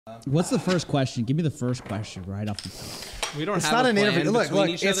What's the first question? Give me the first question right off the top. We don't It's have not a an plan interview. Look, between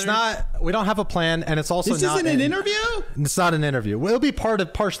each it's other. not. We don't have a plan, and it's also This not isn't an interview? It's not an interview. It'll be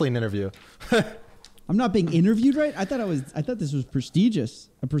partially an interview. I'm not being interviewed, right? I thought this was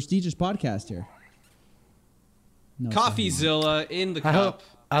prestigious. A prestigious podcast here. No, it's not. Coffeezilla in the cup.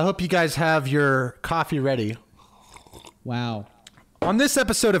 I hope you guys have your coffee ready. Wow. On this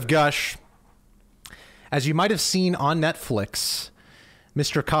episode of Gush, as you might have seen on Netflix,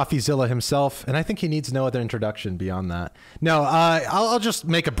 Mr. Coffeezilla himself, and I think he needs no other introduction beyond that. No, I'll just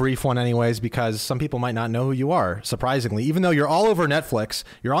make a brief one anyways, because some people might not know who you are, surprisingly. Even though you're all over Netflix,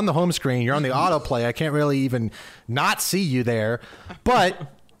 you're on the home screen, you're on the autoplay, I can't really even not see you there.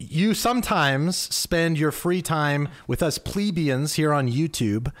 But you sometimes spend your free time with us plebeians here on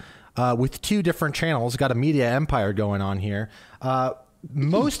YouTube with two different channels. Got a media empire going on here.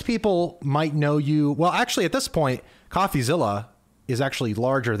 Most people might know you. Well, actually, at this point, Coffeezilla is actually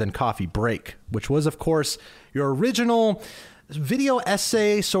larger than Coffeebreak, which was, of course, your original video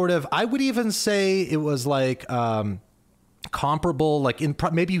essay sort of. I would even say it was like comparable, like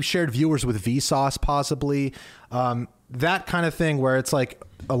maybe you shared viewers with Vsauce, possibly. That kind of thing where it's like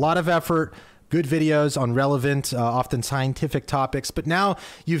a lot of effort, good videos on relevant, often scientific topics. But now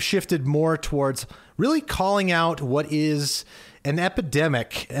you've shifted more towards really calling out what is an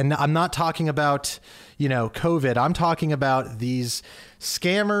epidemic. And I'm not talking about, COVID. I'm talking about these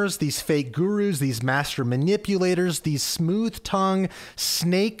scammers, these fake gurus, these master manipulators, these smooth tongue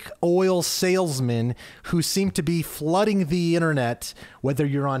snake oil salesmen who seem to be flooding the internet, whether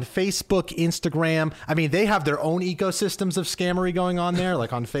you're on Facebook, Instagram. I mean, they have their own ecosystems of scammery going on there.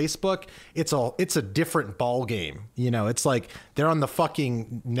 Like on Facebook, it's a different ball game. It's like they're on the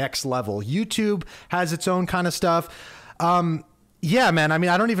fucking next level. YouTube has its own kind of stuff. Yeah, man. I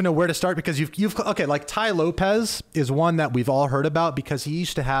mean, I don't even know where to start because okay, like Ty Lopez is one that we've all heard about because he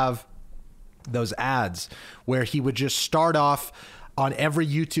used to have those ads where he would just start off on every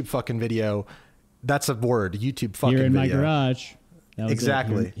YouTube fucking video. That's a word, YouTube fucking video. Here in my garage.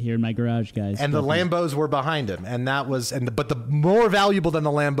 Exactly. Here in my garage, guys. And the Lambos were behind him. And that was, but the more valuable than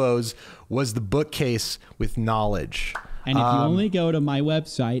the Lambos was the bookcase with knowledge. And if you only go to my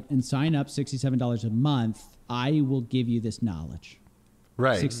website and sign up $67 a month, I will give you this knowledge.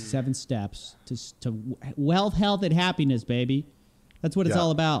 Right. 67 steps to wealth, health, and happiness, baby. That's what it's all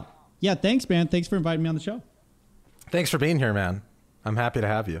about. Yeah, thanks, man. Thanks for inviting me on the show. Thanks for being here, man. I'm happy to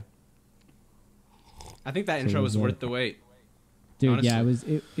have you. I think that intro was worth the wait. Dude, honestly. yeah, it was.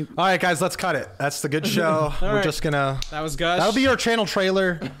 All right, guys, let's cut it. That's the good show. We're right. just gonna. That was Gush. That'll be your channel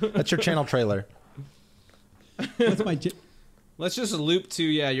trailer. That's your channel trailer. What's my? Let's just loop to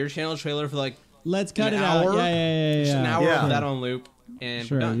your channel trailer for like Let's cut an it hour. out. Yeah. Just an hour Yeah. of that on loop, and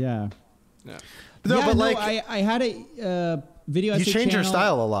Sure. we're done. Yeah. No, but like I had a video. you essay change your channel,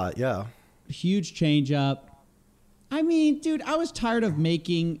 style a lot. Yeah. Huge change up. I mean, dude, I was tired of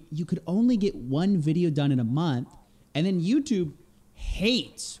making. You could only get one video done in a month, and then YouTube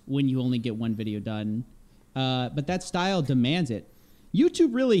hates when you only get one video done. But that style demands it.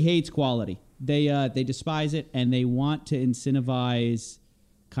 YouTube really hates quality. They despise it, and they want to incentivize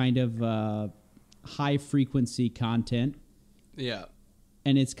kind of high frequency content. Yeah.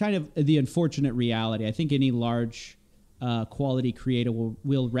 And it's kind of the unfortunate reality. I think any large quality creator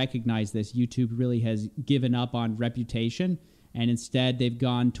will recognize this. YouTube really has given up on reputation, and instead they've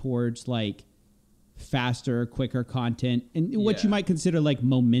gone towards like faster, quicker content and what you might consider like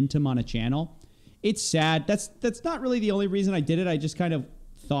momentum on a channel. It's sad. That's not really the only reason I did it. I just kind of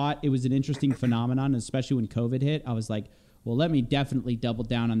thought it was an interesting phenomenon, especially when COVID hit. I was like, well, let me definitely double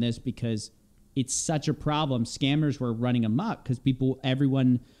down on this because it's such a problem. Scammers were running amok because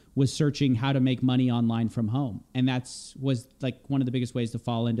everyone was searching how to make money online from home. And was like one of the biggest ways to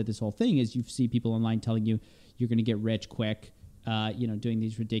fall into this whole thing is you see people online telling you you're going to get rich quick, doing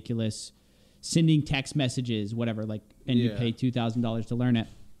these ridiculous sending text messages, whatever, and you pay $2,000 to learn it.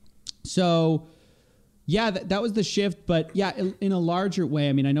 So yeah, that was the shift. But yeah, in a larger way,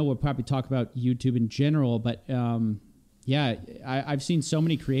 I mean, I know we'll probably talk about YouTube in general, but I've seen so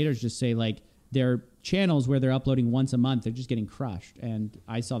many creators just say like their channels where they're uploading once a month, they're just getting crushed. And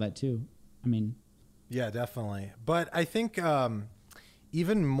I saw that too. I mean, yeah, definitely. But I think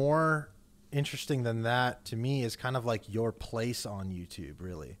even more interesting than that to me is kind of like your place on YouTube,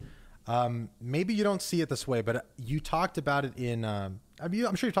 really. Maybe you don't see it this way, but you talked about it in, I'm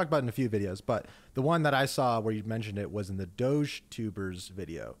sure you talked about it in a few videos, but the one that I saw where you mentioned it was in the Doge Tubers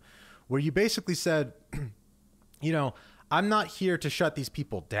video, where you basically said, I'm not here to shut these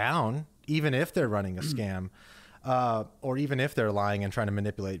people down, even if they're running a scam, or even if they're lying and trying to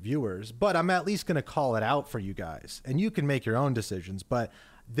manipulate viewers, but I'm at least going to call it out for you guys, and you can make your own decisions. But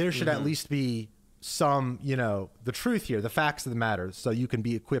there should at least be some, the truth here, the facts of the matter, so you can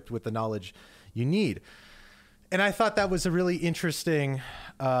be equipped with the knowledge you need. And I thought that was a really interesting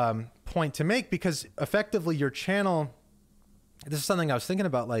point to make, because effectively your channel, this is something I was thinking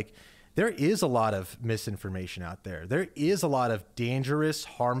about, like, there is a lot of misinformation out there. There is a lot of dangerous,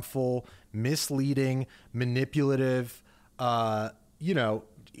 harmful, misleading, manipulative,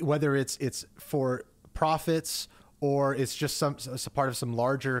 whether it's for profits or it's just it's a part of some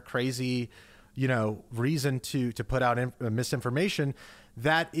larger crazy, reason to put out misinformation.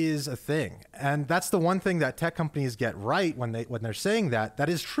 That is a thing. And that's the one thing that tech companies get right when they're saying that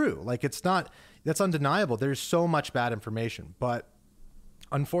is true. Like, that's undeniable. There's so much bad information, but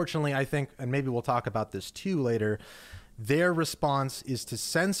unfortunately, I think, and maybe we'll talk about this too later, their response is to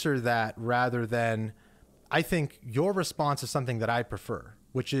censor that rather than, I think your response is something that I prefer,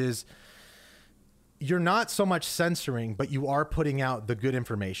 which is you're not so much censoring, but you are putting out the good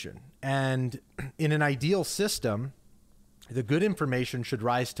information. And in an ideal system, the good information should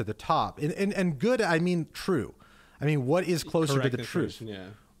rise to the top. And good, I mean true. I mean, what is closer to the truth? Yeah.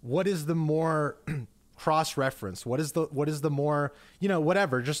 What is the more cross-reference? What is the more,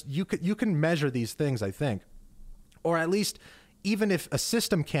 whatever, just you can measure these things, I think. Or at least, even if a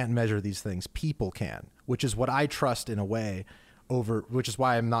system can't measure these things, people can, which is what I trust in a way which is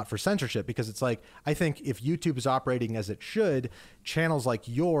why I'm not for censorship, because it's like, I think if YouTube is operating as it should, channels like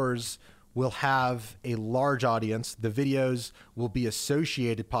yours will have a large audience. The videos will be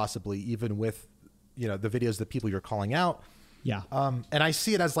associated possibly even with, the videos that people you're calling out. Yeah. And I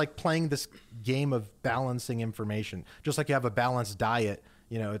see it as like playing this game of balancing information, just like you have a balanced diet,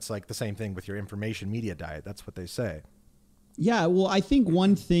 it's like the same thing with your information media diet. That's what they say. Yeah. Well, I think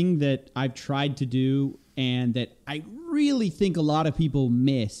one thing that I've tried to do and that I really think a lot of people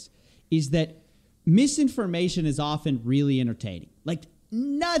miss is that misinformation is often really entertaining. Like,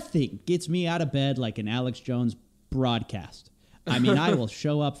 nothing gets me out of bed like an Alex Jones broadcast. I mean, I will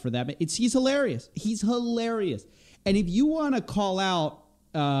show up for that. He's hilarious. He's hilarious. And if you want to call out,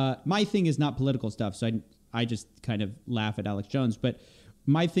 my thing is not political stuff, so I just kind of laugh at Alex Jones. But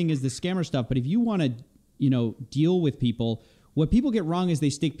my thing is the scammer stuff. But if you want to, deal with people, what people get wrong is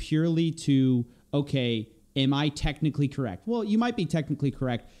they stick purely to, okay, am I technically correct? Well, you might be technically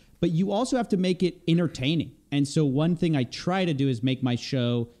correct, but you also have to make it entertaining. And so one thing I try to do is make my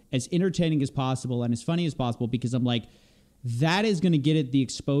show as entertaining as possible and as funny as possible, because I'm like, that is going to get it the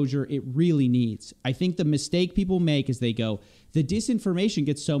exposure it really needs. I think the mistake people make is they go, the disinformation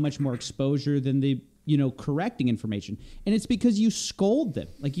gets so much more exposure than the, correcting information. And it's because you scold them.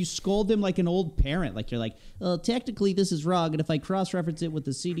 Like, you scold them like an old parent. Like, you're like, oh, technically this is wrong. And if I cross-reference it with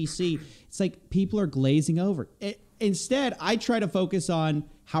the CDC, it's like people are glazing over. Instead, I try to focus on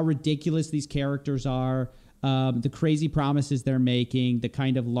how ridiculous these characters are, the crazy promises they're making, the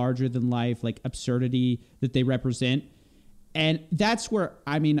kind of larger than life, like, absurdity that they represent. And that's where,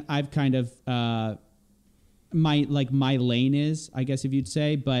 I mean, I've kind of, my lane is, I guess, if you'd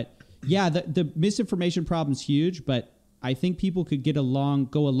say. But yeah, the misinformation problem's huge, but I think people could go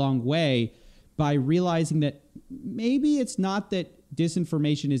a long way by realizing that maybe it's not that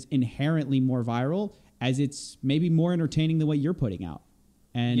disinformation is inherently more viral, as it's maybe more entertaining than what you're putting out.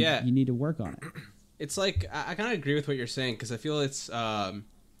 And you need to work on it. It's like, I kind of agree with what you're saying, because I feel it's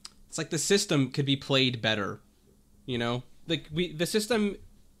like the system could be played better, Like, the system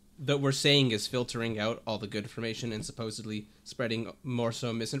that we're saying is filtering out all the good information and supposedly spreading more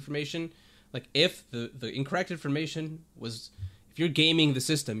so misinformation. Like, if the incorrect information was, if you're gaming the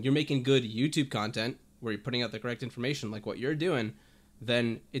system, you're making good YouTube content where you're putting out the correct information, like what you're doing,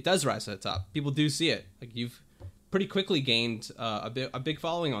 then it does rise to the top. People do see it. Like, you've pretty quickly gained a big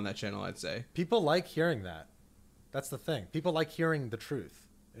following on that channel, I'd say. People like hearing that. That's the thing. People like hearing the truth,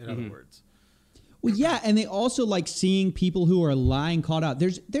 in other words. Well, yeah, and they also like seeing people who are lying called out.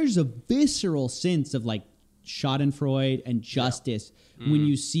 There's a visceral sense of like schadenfreude and justice when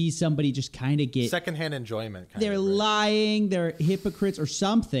you see somebody just kind of get secondhand enjoyment. They're lying, they're hypocrites or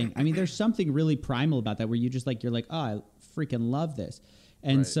something. I mean, there's something really primal about that where you're like, oh, I freaking love this.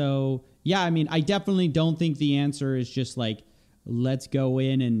 And so, yeah, I mean, I definitely don't think the answer is just like, let's go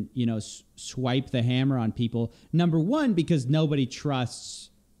in and, swipe the hammer on people. Number one, because nobody trusts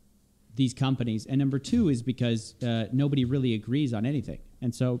these companies. And number two is because nobody really agrees on anything.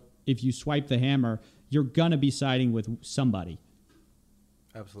 And so if you swipe the hammer, you're going to be siding with somebody.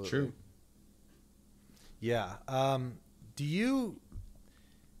 Absolutely. True. Yeah. Do you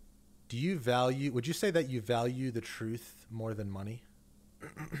would you say that you value the truth more than money?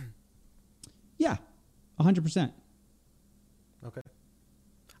 Yeah, 100%. Okay.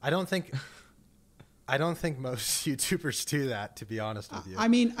 I don't think I don't think most YouTubers do that, to be honest with you. I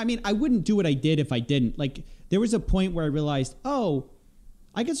mean, I wouldn't do what I did if I didn't. Like, there was a point where I realized, oh,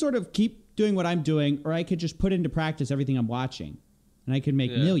 I could sort of keep doing what I'm doing, or I could just put into practice everything I'm watching, and I could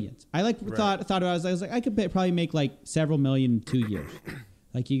make millions. I thought about it. I was like, I could probably make like several million in 2 years.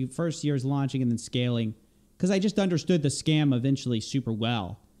 Like, first year's launching and then scaling, because I just understood the scam eventually super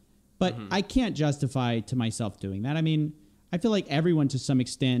well. But I can't justify to myself doing that. I mean, I feel like everyone to some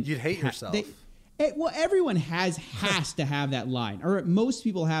extent, you'd hate yourself. Well, everyone has to have that line, or most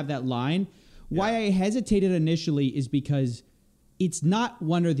people have that line. Why I hesitated initially is because it's not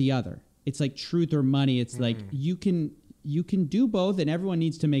one or the other. It's like truth or money. It's like you can do both, and everyone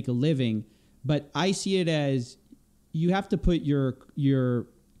needs to make a living. But I see it as you have to put your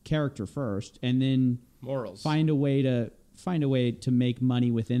character first, and then morals. Find a way to make money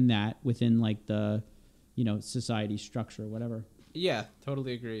within like the society structure or whatever. Yeah,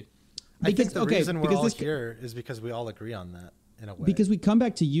 totally agree. I think the reason we're all here is because we all agree on that in a way. Because we come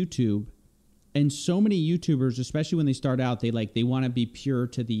back to YouTube, and so many YouTubers, especially when they start out, they want to be pure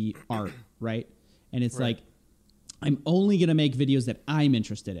to the art, right? And it's like, I'm only going to make videos that I'm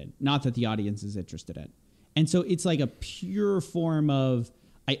interested in, not that the audience is interested in. And so it's like a pure form of,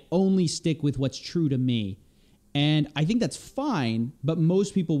 I only stick with what's true to me. And I think that's fine, but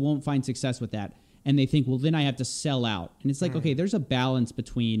most people won't find success with that. And they think, well, then I have to sell out. And it's like, okay, there's a balance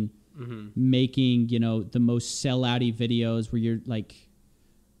between making, the most sellouty videos where you're like,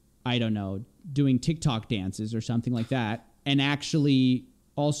 I don't know, doing TikTok dances or something like that, and actually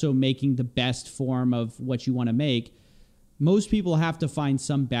also making the best form of what you want to make. Most people have to find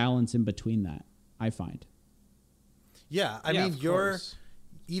some balance in between that, I find. Yeah, I mean,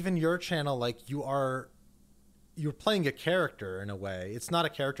 even your channel, like you're playing a character in a way. It's not a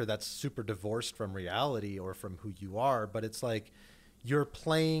character that's super divorced from reality or from who you are, but it's like you're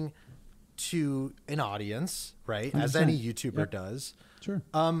playing to an audience, right? 100%. As any YouTuber does. Sure.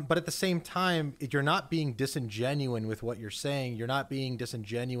 But at the same time, you're not being disingenuous with what you're saying. You're not being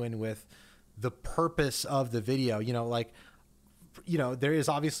disingenuous with the purpose of the video. There is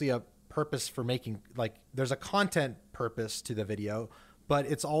obviously a purpose for making, like, there's a content purpose to the video, but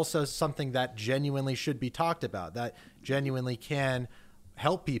it's also something that genuinely should be talked about, that genuinely can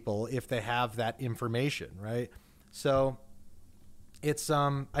help people if they have that information, right? So it's,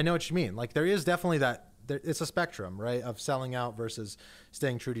 I know what you mean. Like, there is definitely it's a spectrum, right, of selling out versus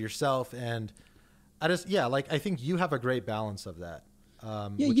staying true to yourself. And I think you have a great balance of that.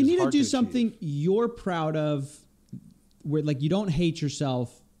 You need to do something you're proud of, where like you don't hate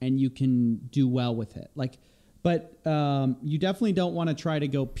yourself and you can do well with it. Like, but you definitely don't want to try to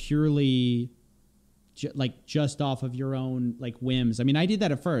go purely just off of your own like whims. I mean, I did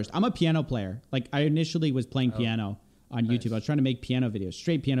that at first. I'm a piano player. Like, I initially was playing piano on YouTube. I was trying to make piano videos,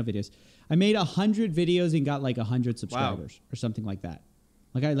 straight piano videos. I made 100 videos and got like 100 subscribers or something like that.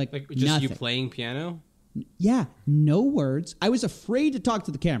 Like just nothing. You playing piano? Yeah, no words. I was afraid to talk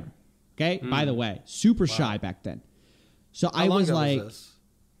to the camera. Okay, by the way, super shy back then. So How long ago like, was this?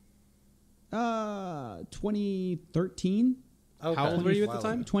 2013. Okay. How old were you at the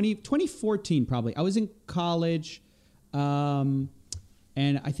time? 2014 probably. I was in college, and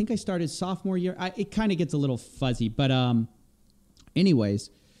I think I started sophomore year. It kind of gets a little fuzzy, but anyways,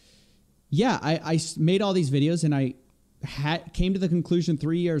 yeah, I made all these videos, and I came to the conclusion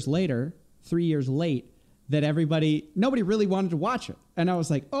 3 years late, that nobody really wanted to watch it. And I was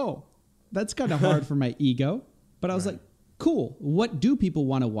like, oh, that's kind of hard for my ego. But I was like, cool. What do people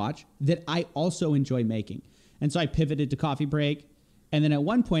want to watch that I also enjoy making? And so I pivoted to Coffeebreak. And then at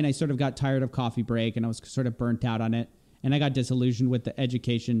one point I sort of got tired of Coffeebreak and I was sort of burnt out on it. And I got disillusioned with the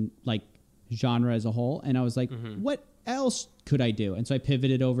education like genre as a whole. And I was like, what else could I do? And so I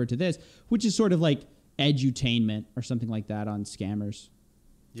pivoted over to this, which is sort of like edutainment or something like that on scammers.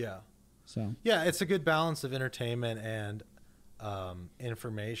 Yeah. So yeah, it's a good balance of entertainment and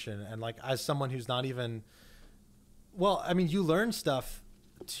information. And like, as someone who's not even, well, I mean, you learn stuff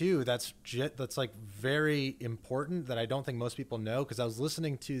too that's like very important that I don't think most people know. Because I was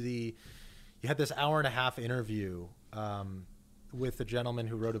listening to you had this 1.5-hour interview with the gentleman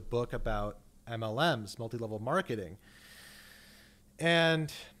who wrote a book about MLMs, multi-level marketing.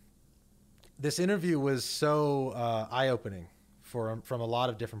 And this interview was so eye-opening from a lot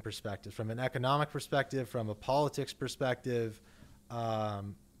of different perspectives, from an economic perspective, from a politics perspective.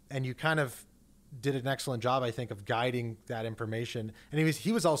 And you kind of did an excellent job, I think, of guiding that information. And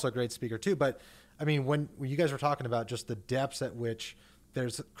he was also a great speaker too. But I mean, when you guys were talking about just the depths at which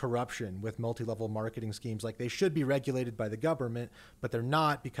there's corruption with multi-level marketing schemes, like they should be regulated by the government, but they're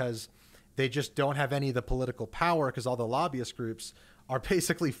not, because they just don't have any of the political power, because all the lobbyist groups are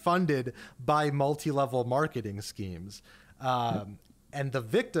basically funded by multi-level marketing schemes. And the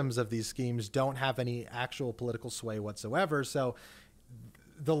victims of these schemes don't have any actual political sway whatsoever. So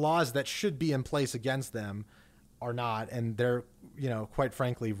the laws that should be in place against them are not. And they're, quite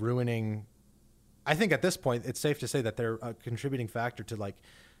frankly, ruining. I think at this point, it's safe to say that they're a contributing factor to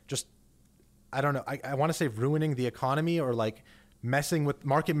I don't know. I want to say ruining the economy or messing with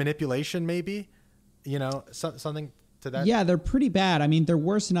market manipulation, maybe, something to that. Yeah, they're pretty bad. I mean, they're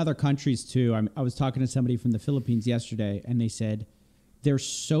worse in other countries too. I was talking to somebody from the Philippines yesterday, and they said they're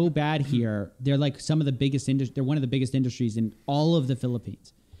so bad here. They're like some of the biggest they're one of the biggest industries in all of the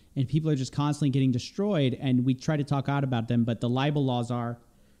Philippines, and people are just constantly getting destroyed. And we try to talk out about them, but the libel laws are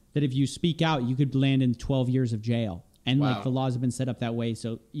that if you speak out, you could land in 12 years of jail. And Wow. the laws have been set up that way,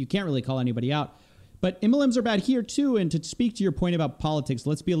 so you can't really call anybody out. But MLMs are bad here too. And to speak to your point about politics,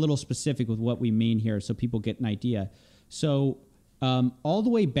 let's be a little specific with what we mean here, so people get an idea. So all the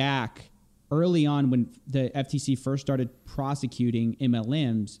way back early on, when the FTC first started prosecuting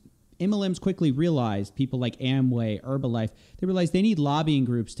MLMs quickly realized, people like Amway, Herbalife, they realized they need lobbying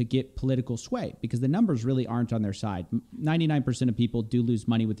groups to get political sway because the numbers really aren't on their side. 99% of people do lose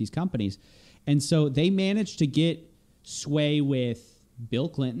money with these companies. And so they managed to get sway with Bill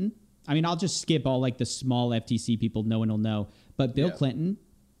Clinton. I mean, I'll just skip all the small FTC people no one will know. But Bill Clinton,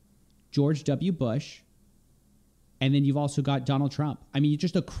 George W. Bush, and then you've also got Donald Trump. I mean,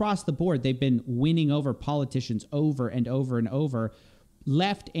 just across the board, they've been winning over politicians over and over and over,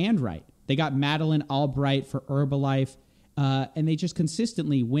 left and right. They got Madeleine Albright for Herbalife, and they just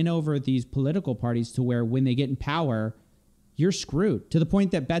consistently win over these political parties to where when they get in power, you're screwed. To the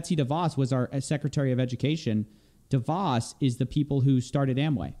point that Betsy DeVos was our Secretary of Education. DeVos is the people who started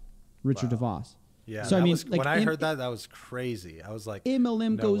Amway, Richard DeVos. Yeah. So I mean, when I heard that was crazy. I was like,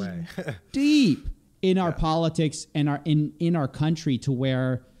 MLM no goes way. deep in our politics and in our country to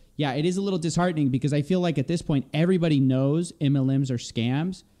where, it is a little disheartening because I feel like at this point everybody knows MLMs are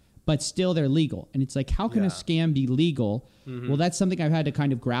scams, but still they're legal. And it's like, how can a scam be legal? Mm-hmm. Well, that's something I've had to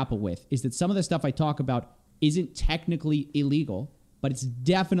kind of grapple with, is that some of the stuff I talk about isn't technically illegal, but it's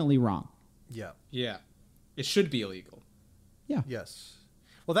definitely wrong. Yeah. Yeah. It should be illegal. Yeah. Yes.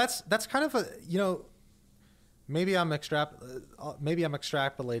 Well, that's kind of a, maybe I'm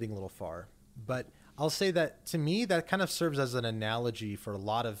extrapolating a little far, but I'll say that to me, that kind of serves as an analogy for a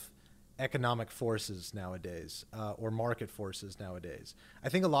lot of economic forces nowadays, or market forces nowadays. I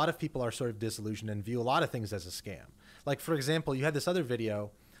think a lot of people are sort of disillusioned and view a lot of things as a scam. Like, for example, you had this other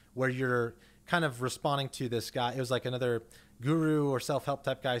video where you're kind of responding to this guy. It was like another guru or self-help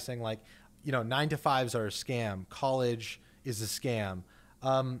type guy saying 9-to-5s are a scam. College is a scam,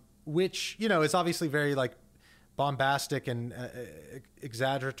 which, is obviously very bombastic and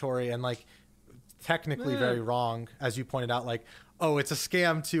exaggeratory and technically very wrong. As you pointed out, it's a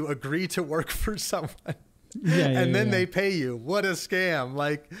scam to agree to work for someone. And then they pay you. What a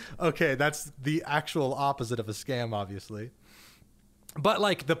scam. Okay, that's the actual opposite of a scam, obviously.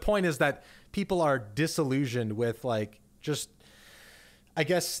 But the point is that people are disillusioned with just, I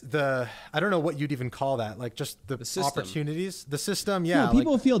guess I don't know what you'd even call that. Just the opportunities, the system. Yeah. No,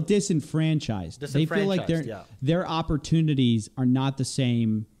 people feel disenfranchised. They feel like their opportunities are not the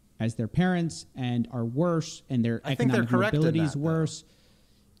same as their parents and are worse, and their economic mobility is worse.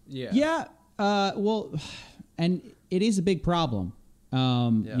 Yeah. Yeah. Well, and it is a big problem.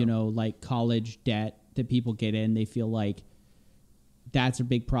 College debt that people get in, they feel like that's a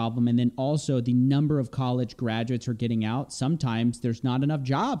big problem. And then also the number of college graduates are getting out. Sometimes there's not enough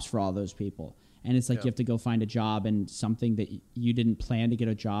jobs for all those people. And it's you have to go find a job in something that you didn't plan to get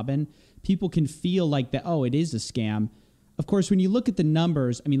a job in. People can feel like that, it is a scam. Of course, when you look at the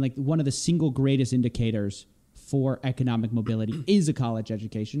numbers, I mean, one of the single greatest indicators for economic mobility is a college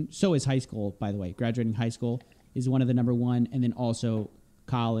education. So is high school, by the way. Graduating high school is one of the number one. And then also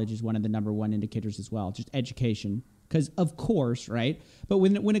college is one of the number one indicators as well, just education. Because of course, right? But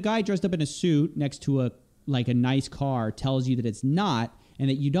when a guy dressed up in a suit next to a nice car tells you that it's not and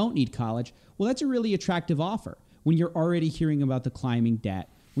that you don't need college, well, that's a really attractive offer. When you're already hearing about the climbing debt,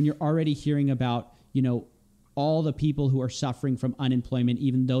 when you're already hearing about, all the people who are suffering from unemployment,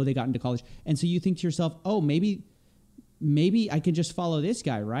 even though they got into college. And so you think to yourself, maybe I can just follow this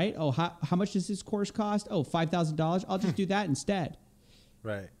guy, right? How much does this course cost? $5,000. I'll just do that instead.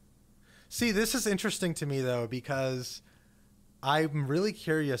 Right. See, this is interesting to me, though, because I'm really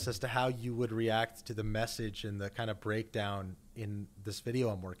curious as to how you would react to the message and the kind of breakdown in this video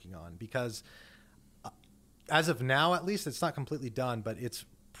I'm working on. Because as of now, at least, it's not completely done, but it's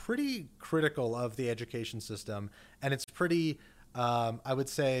pretty critical of the education system. And it's pretty, I would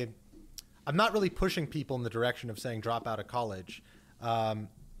say, I'm not really pushing people in the direction of saying drop out of college.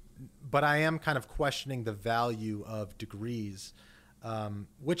 But I am kind of questioning the value of degrees,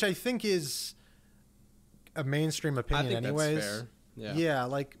 which I think is a mainstream opinion anyways. That's fair. Yeah,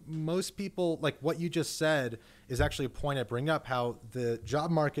 like most people, like what you just said is actually a point I bring up, how the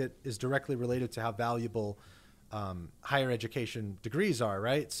job market is directly related to how valuable higher education degrees are,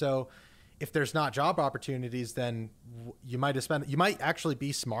 right? So if there's not job opportunities, then you might actually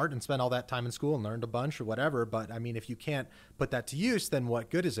be smart and spend all that time in school and learned a bunch or whatever. But I mean, if you can't put that to use, then what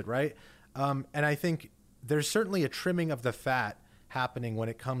good is it, right? And I think there's certainly a trimming of the fat happening when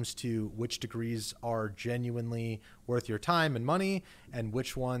it comes to which degrees are genuinely worth your time and money and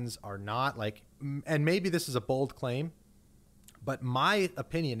which ones are not. Like, and maybe this is a bold claim, but my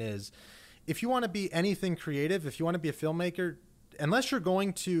opinion is, if you want to be anything creative, if you want to be a filmmaker, unless you're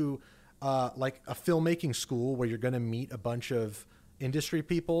going to like a filmmaking school where you're going to meet a bunch of industry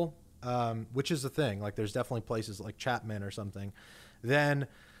people, which is the thing, like there's definitely places like Chapman or something, then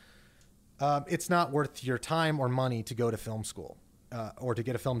it's not worth your time or money to go to film school. Or to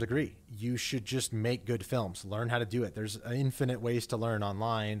get a film degree. You should just make good films, learn how to do it. There's infinite ways to learn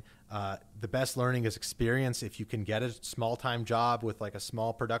online. The best learning is experience. If you can get a small time job with like a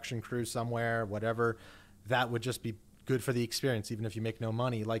small production crew somewhere, whatever, that would just be good for the experience, even if you make no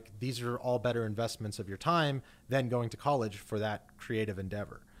money. Like, these are all better investments of your time than going to college for that creative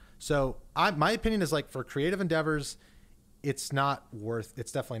endeavor. So my opinion is, like, for creative endeavors, it's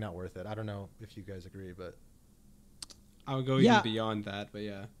definitely not worth it. I don't know if you guys agree, but I would go even beyond that, but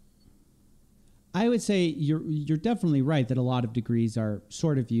yeah. I would say you're definitely right that a lot of degrees are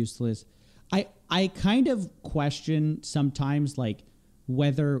sort of useless. I kind of question sometimes, like,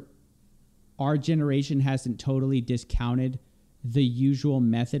 whether our generation hasn't totally discounted the usual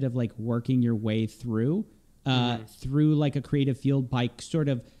method of, like, working your way through through like a creative field by sort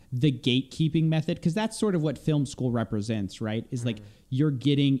of the gatekeeping method, because that's sort of what film school represents, right? Is like you're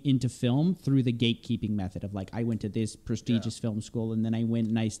getting into film through the gatekeeping method of, like, I went to this prestigious film school and then I went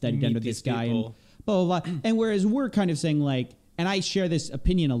and I studied under this guy and blah, blah, blah. And whereas we're kind of saying, like, and I share this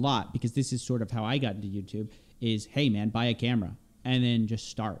opinion a lot because this is sort of how I got into YouTube, is, hey man, buy a camera and then just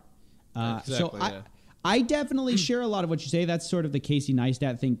start. I definitely share a lot of what you say. That's sort of the Casey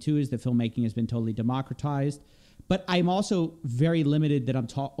Neistat thing too, is that filmmaking has been totally democratized. But I'm also very limited that I'm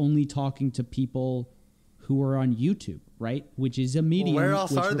only talking to people who are on YouTube, right? Which is a medium. Well, where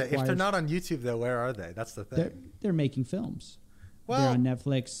else are they? If they're not on YouTube, though, where are they? That's the thing. They're making films. Well, they're on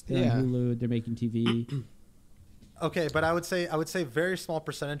Netflix. They're on Hulu. They're making TV. Okay, but I would say a very small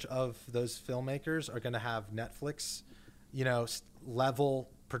percentage of those filmmakers are going to have Netflix, level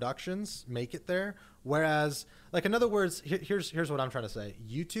productions make it there. Whereas, like, in other words, here's what I'm trying to say.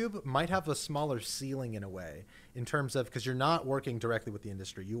 YouTube might have a smaller ceiling in a way, in terms of, because you're not working directly with the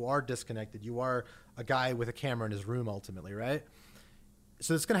industry. You are disconnected. You are a guy with a camera in his room ultimately, right?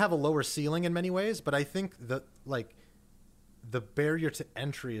 So it's going to have a lower ceiling in many ways, but I think that, like, the barrier to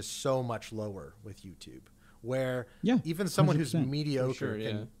entry is so much lower with YouTube, where even someone who's mediocre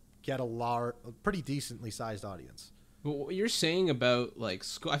can get a pretty decently sized audience. But what you're saying about, like,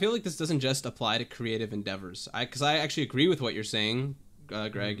 school, I feel like this doesn't just apply to creative endeavors. Because I actually agree with what you're saying,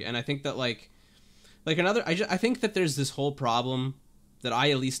 Greg, and I think that I think that there's this whole problem that I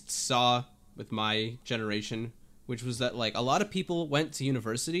at least saw with my generation, which was that, like, a lot of people went to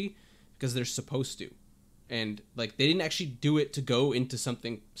university because they're supposed to, and, like, they didn't actually do it to go into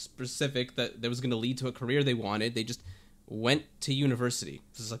something specific that was going to lead to a career they wanted. They just went to university.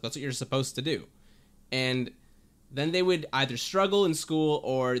 It's like, that's what you're supposed to do, and then they would either struggle in school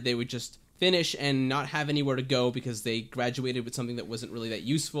or they would just finish and not have anywhere to go because they graduated with something that wasn't really that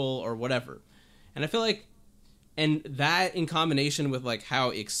useful or whatever. And I feel like, and that in combination with, like, how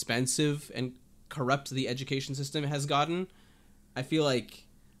expensive and corrupt the education system has gotten, I feel like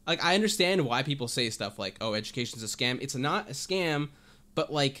I understand why people say stuff like, oh, education's a scam. It's not a scam,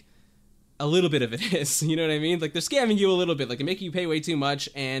 but, like, a little bit of it is, you know what I mean? Like, they're scamming you a little bit, like, they're making you pay way too much,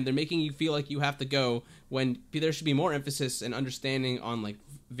 and they're making you feel like you have to go when there should be more emphasis and understanding on, like,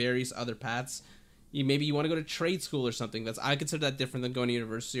 various other paths. Maybe you want to go to trade school or something. I consider that different than going to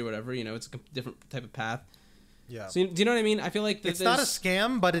university or whatever, it's a different type of path. Yeah. So, do you know what I mean? I feel like it's not a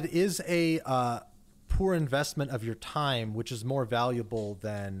scam, but it is a poor investment of your time, which is more valuable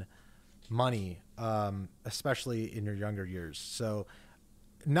than money, especially in your younger years. So,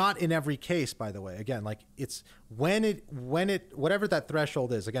 not in every case, by the way. Again, like, it's when it whatever that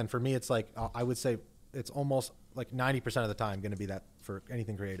threshold is. Again, for me, it's like, I would say it's almost like 90% of the time going to be that for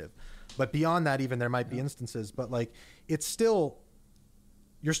anything creative. But beyond that, even there might be instances, but, like, it's still,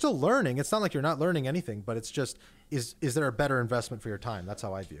 you're still learning. It's not like you're not learning anything, but it's just, is there a better investment for your time? That's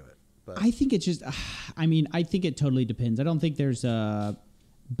how I view it. But I think it's just, I mean, I think it totally depends. I don't think there's a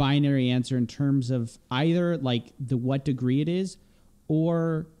binary answer in terms of either like the what degree it is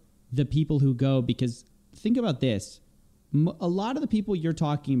or the people who go, because think about this. A lot of the people you're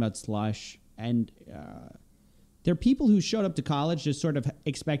talking about, Slush, and they're people who showed up to college just sort of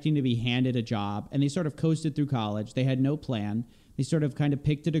expecting to be handed a job, and they sort of coasted through college. They had no plan. They sort of kind of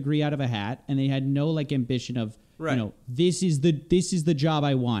picked a degree out of a hat, and they had no like ambition of, right. This is the job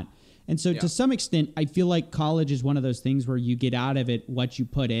I want. And so to some extent, I feel like college is one of those things where you get out of it what you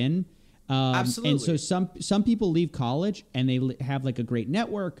put in. Absolutely. And so some people leave college and they have like a great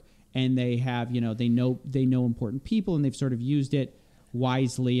network, and they have, they know important people, and they've sort of used it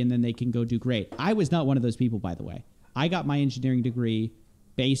wisely, and then they can go do great. I was not one of those people, by the way. I got my engineering degree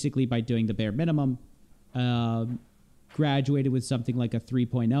basically by doing the bare minimum. Graduated with something like a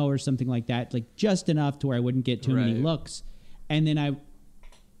 3.0 or something like that, like just enough to where I wouldn't get too many looks. And then I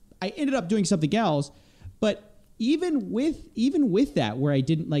ended up doing something else. But even with that, where I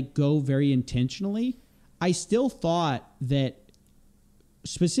didn't like go very intentionally, I still thought that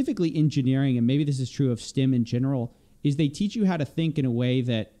specifically engineering, and maybe this is true of STEM in general, is they teach you how to think in a way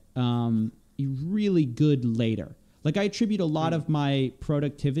that you're really good later. Like I attribute a lot of my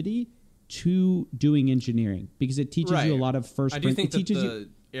productivity to doing engineering because it teaches you a lot of first. I do think that the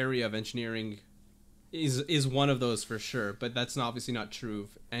area of engineering is one of those for sure, but that's obviously not true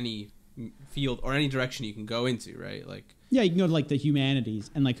of any field or any direction you can go into, right? Like you can go to like the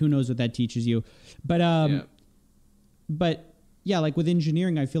humanities, and like who knows what that teaches you, but like with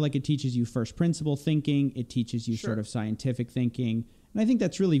engineering, I feel like it teaches you first principle thinking. It teaches you sort of scientific thinking, and I think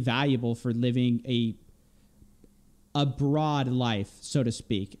that's really valuable for living a broad life, so to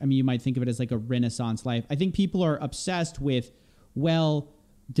speak. I mean, you might think of it as like a Renaissance life. I think people are obsessed with, well,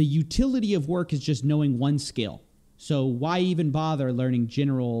 the utility of work is just knowing one skill. So why even bother learning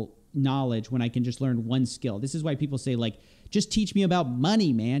general knowledge when I can just learn one skill? This is why people say, like, just teach me about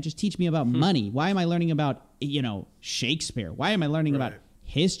money, man. Just teach me about money. Why am I learning about, Shakespeare? Why am I learning about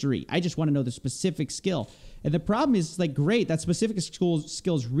history? I just want to know the specific skill. And the problem is, like, great, that specific skill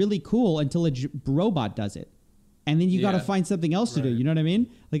is really cool until a robot does it. And then you got to find something else to do. You know what I mean?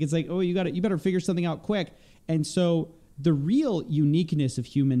 Like, it's like, oh, you better figure something out quick. And so the real uniqueness of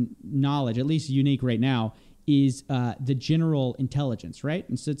human knowledge, at least unique right now, is the general intelligence, right?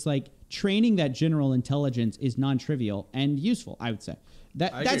 And so it's like training that general intelligence is non-trivial and useful, I would say.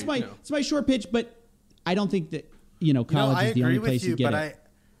 It's my short pitch, but I don't think that, college is the only place you get it.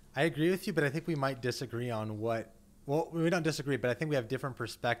 I agree with you, but I think we might disagree on what. Well, we don't disagree, but I think we have different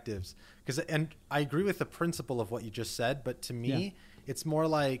perspectives. And I agree with the principle of what you just said, but to me, it's more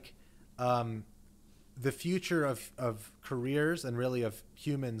like the future of careers and really of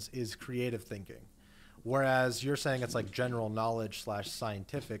humans is creative thinking. Whereas you're saying it's like general knowledge /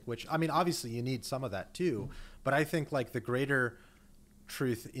 scientific, which, I mean, obviously you need some of that too. But I think like the greater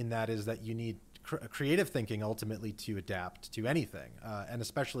truth in that is that you need creative thinking ultimately to adapt to anything, and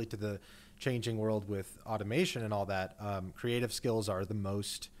especially to the changing world with automation and all that. Creative skills are the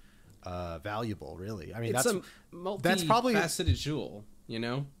most valuable, really. I mean, that's probably multi-faceted jewel.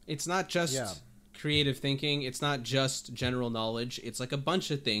 It's not just creative thinking. It's not just general knowledge. It's like a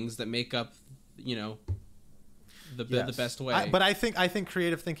bunch of things that make up, the best way. But I think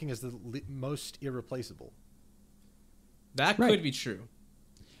creative thinking is the most irreplaceable. That could be true.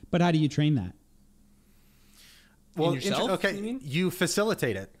 But how do you train that? Well, yourself, you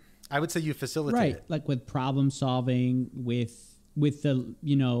facilitate it. I would say you facilitate it. Like with problem solving, with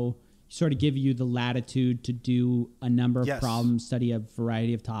the, sort of give you the latitude to do a number of problems, study a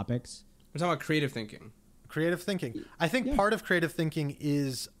variety of topics. We're talking about creative thinking. Creative thinking. I think part of creative thinking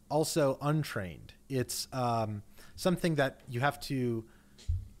is also untrained. It's something that you have to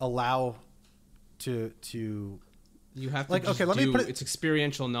allow to you have to it's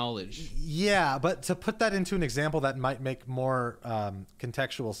experiential knowledge. Yeah, but to put that into an example that might make more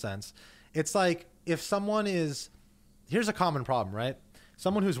contextual sense, it's like if someone here's a common problem, right?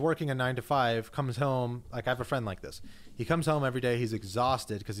 Someone who's working a 9 to 5 comes home, like I have a friend like this. He comes home every day, he's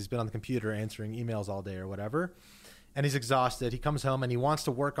exhausted because he's been on the computer answering emails all day or whatever, and he's exhausted. He comes home and he wants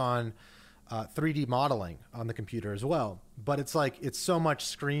to work on 3D modeling on the computer as well. But it's like it's so much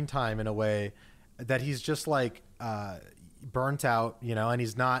screen time in a way that he's just like burnt out, and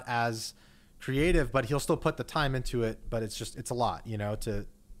he's not as creative, but he'll still put the time into it. But it's a lot, to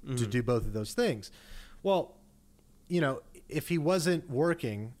do both of those things. Well, if he wasn't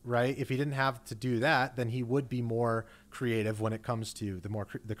working, right, if he didn't have to do that, then he would be more creative when it comes to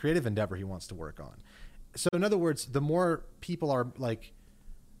the creative endeavor he wants to work on. So in other words, the more people are like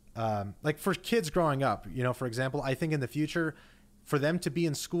for kids growing up, for example, I think in the future, for them to be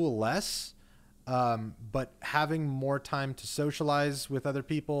in school less, but having more time to socialize with other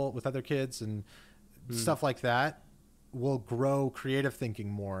people, with other kids and stuff like that will grow creative thinking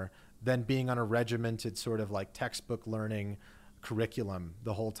more than being on a regimented sort of like textbook learning curriculum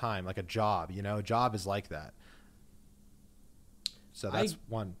the whole time, like a job. A job is like that. So that's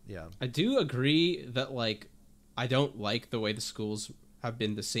one. Yeah, I do agree that like I don't like the way the schools have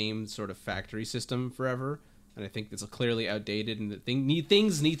been the same sort of factory system forever, and I think it's clearly outdated, and that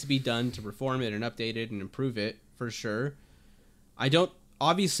things need to be done to reform it and update it and improve it for sure. I don't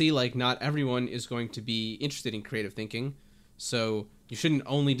obviously like not everyone is going to be interested in creative thinking, so you shouldn't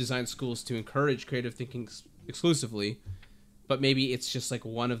only design schools to encourage creative thinking exclusively, but maybe it's just like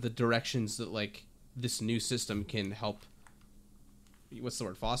one of the directions that like this new system can help. What's the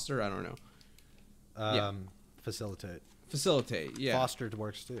word? Foster? I don't know. Facilitate. Yeah. Fostered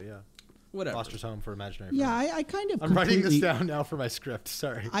works too. Yeah. Whatever. Foster's home for imaginary. Yeah, friends. I kind of. I'm writing this down now for my script.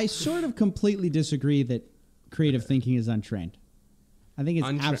 Sorry. I sort of completely disagree that creative thinking is untrained. I think it's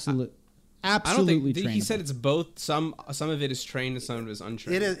absolutely I don't think trainable. he said it's both. Some of it is trained and some of it is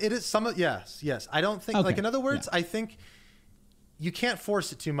untrained. It is some of yes. I don't think like in other words, I think you can't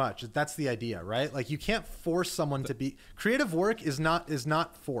force it too much. That's the idea, right? Like you can't force someone to be creative. Work is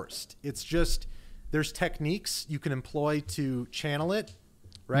not forced. It's just there's techniques you can employ to channel it,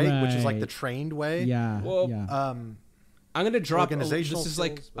 right? Which is like the trained way. Yeah. Well, yeah. I'm going to drop this is skills,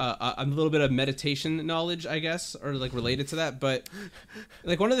 like a little bit of meditation knowledge, I guess, or like related to that. But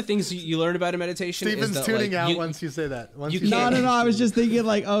like one of the things you learn about a meditation Steven's is that tuning like, out once you say that. No. I was just thinking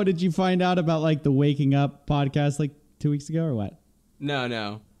like, oh, did you find out about like the Waking Up podcast like 2 weeks ago or what? No.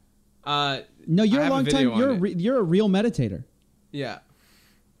 No, you're a long time. You're a real meditator. Yeah.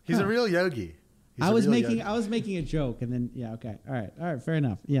 He's a real yogi. I was making a joke and then okay. All right, fair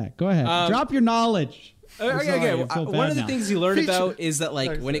enough. Yeah, go ahead. Drop your knowledge. Okay. One of the things you learn about is that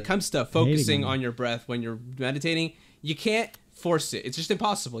like when it comes to focusing on your breath when you're meditating, you can't force it. It's just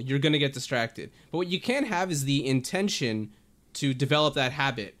impossible. You're going to get distracted. But what you can have is the intention to develop that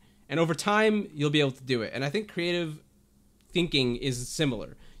habit. And over time, you'll be able to do it. And I think creative thinking is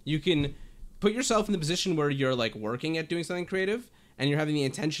similar. You can put yourself in the position where you're like working at doing something creative and you're having the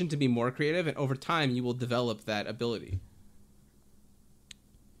intention to be more creative, and over time you will develop that ability.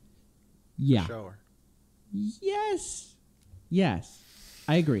 Yeah. Sure. Yes.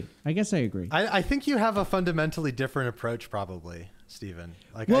 I agree. I guess I agree. I think you have a fundamentally different approach, probably, Stephen.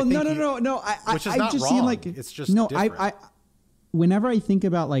 Like, well, no. Which is not just wrong. Seem like it's just different. I whenever I think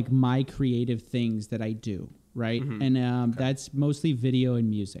about like my creative things that I do, right, and that's mostly video and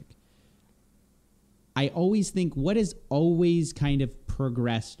music. I always think what has always kind of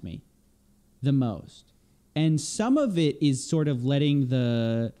progressed me the most. And some of it is sort of letting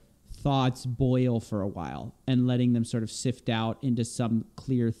the thoughts boil for a while and letting them sort of sift out into some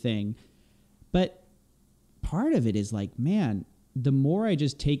clear thing. But part of it is like, man, the more I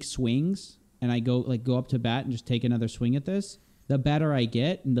just take swings and I go up to bat and just take another swing at this, the better I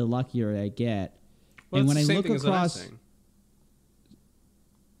get and the luckier I get. Well, and when I look across...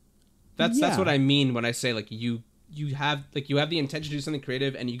 That's what I mean when I say like you have the intention to do something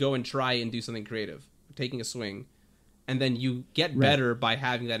creative and you go and try and do something creative, taking a swing, and then you get better by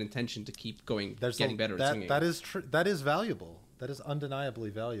having that intention to keep going, getting better at swinging. That is true. That is valuable. That is undeniably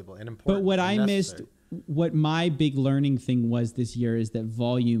valuable and important. But what I missed, what my big learning thing was this year is that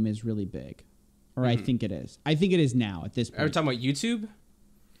volume is really big, or I think it is. I think it is now at this point. Are we talking about YouTube?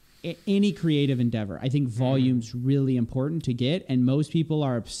 Any creative endeavor, I think volume's really important to get, and most people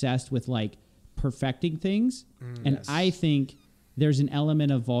are obsessed with like perfecting things. And I think there's an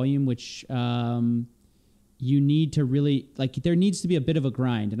element of volume which you need to really like. There needs to be a bit of a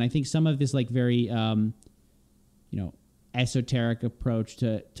grind, and I think some of this like very esoteric approach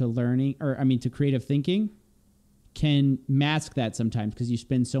to learning, or I mean to creative thinking, can mask that sometimes because you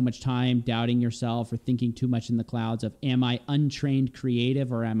spend so much time doubting yourself or thinking too much in the clouds of, am I untrained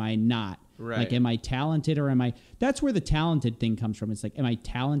creative or am I not? Right. Like, am I talented or am I... That's where the talented thing comes from. It's like, am I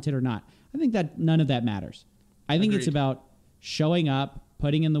talented or not? I think that none of that matters. I think it's about showing up,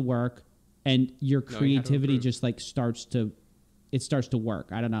 putting in the work, and your creativity just like starts to work.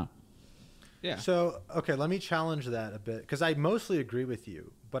 I don't know. Yeah. So, okay, let me challenge that a bit because I mostly agree with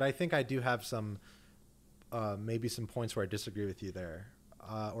you, but I think I do have some... maybe some points where I disagree with you there,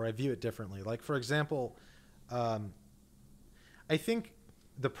 or I view it differently. Like, for example, I think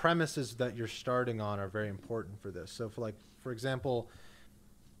the premises that you're starting on are very important for this. So, for example,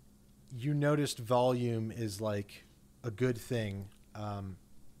 you noticed volume is like a good thing,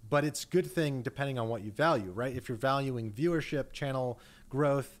 but it's a good thing depending on what you value, right? If you're valuing viewership, channel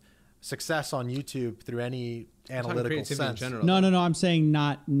growth, success on YouTube through any analytical creativity in sense. general. No. I'm saying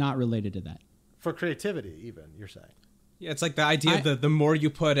not related to that. For creativity, even you're saying. Yeah, it's like the idea of the more you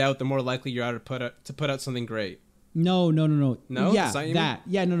put out, the more likely you are to put out something great. No. No? Yeah, That's not what you that.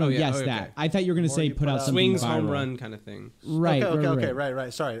 mean? Yeah, no. Oh, yeah. Yes, Oh, that. okay. I thought you were going to say you put put out out- something Swings, viral. home run kind of thing. Right.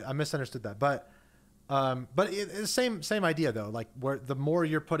 Right. Sorry, I misunderstood that. But it's same idea though. Like where the more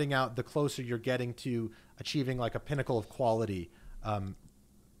you're putting out, the closer you're getting to achieving like a pinnacle of quality.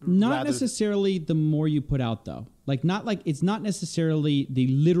 Not necessarily the more you put out though. Like it's not necessarily the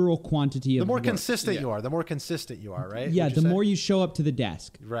literal quantity of The more work. consistent you are, right? Yeah, Would the you say? more you show up to the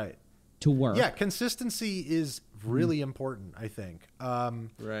desk Right. to work. Yeah, consistency is really important, I think.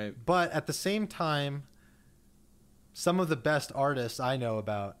 Right. But at the same time, some of the best artists I know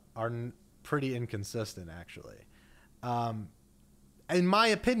about are pretty inconsistent, actually. In my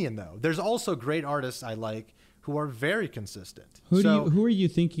opinion, though, there's also great artists I like who are very consistent. Who are you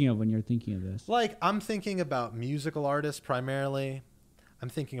thinking of when you're thinking of this? Like, I'm thinking about musical artists primarily. I'm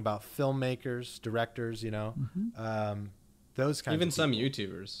thinking about filmmakers, directors, those kinds Even of some people.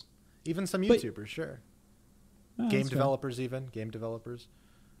 YouTubers. Even some YouTubers, sure. Oh, Game that's fair. developers.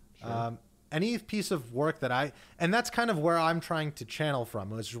 Sure. Any piece of work that and that's kind of where I'm trying to channel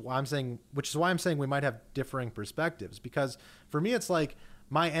from, which is why I'm saying we might have differing perspectives, because for me, it's like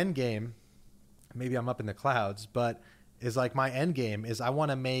my end game, maybe I'm up in the clouds, but is like my end game is I want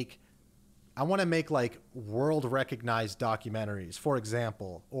to make like world recognized documentaries, for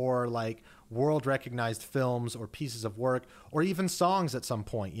example, or like world recognized films or pieces of work, or even songs at some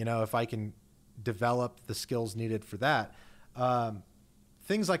point, if I can develop the skills needed for that.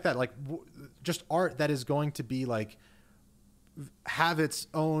 Things like that, like just art that is going to be like have its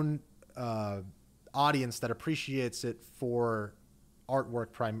own audience that appreciates it for artwork,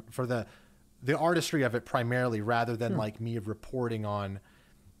 for the artistry of it primarily, rather than like me reporting on,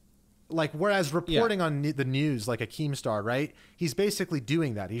 like, whereas reporting on the news, like a Keemstar, right? He's basically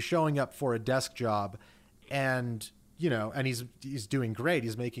doing that. He's showing up for a desk job, and and he's doing great.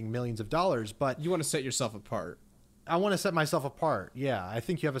 He's making millions of dollars, but You want to set yourself apart. I want to set myself apart. Yeah, I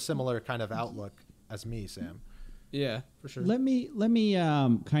think you have a similar kind of outlook as me, Sam. Yeah, for sure. Let me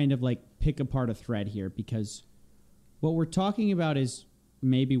kind of like pick apart a thread here, because what we're talking about is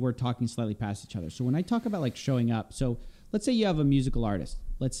maybe we're talking slightly past each other. So when I talk about like showing up, so let's say you have a musical artist.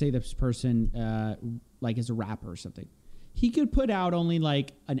 Let's say this person like is a rapper or something. He could put out only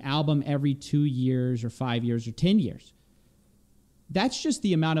like an album every 2 years or 5 years or 10 years. That's just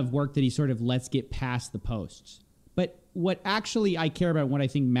the amount of work that he sort of lets get past the posts. But what actually I care about, what I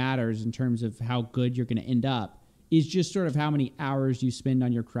think matters in terms of how good you're going to end up, is just sort of how many hours you spend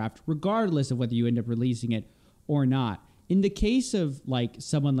on your craft, regardless of whether you end up releasing it or not. In the case of like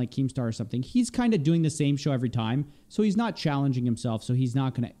someone like Keemstar or something, he's kind of doing the same show every time, so he's not challenging himself, so he's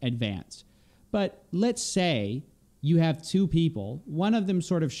not going to advance. But let's say you have two people, one of them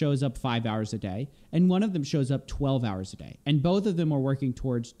sort of shows up 5 hours a day, and one of them shows up 12 hours a day, and both of them are working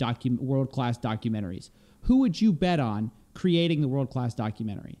towards world-class documentaries. Who would you bet on creating the world-class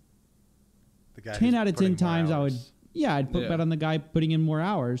documentary? The guy 10 who's out of putting 10 more times hours. I'd bet on the guy putting in more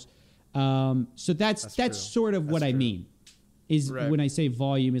hours. So that's true. sort of what I mean. Is Right. when I say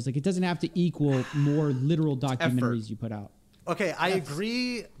volume, is like it doesn't have to equal more literal documentaries you put out. Okay, I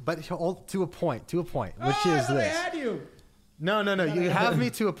agree, but to a point, which is this. you. No. You have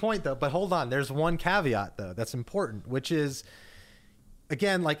me to a point, though. But hold on. There's one caveat, though, that's important, which is,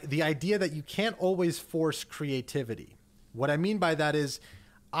 again, like the idea that you can't always force creativity. What I mean by that is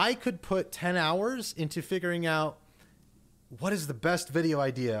I could put 10 hours into figuring out what is the best video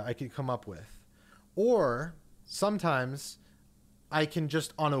idea I could come up with. Or sometimes I can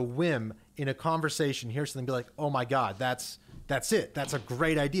just on a whim in a conversation hear something and be like, oh my God, that's it. That's a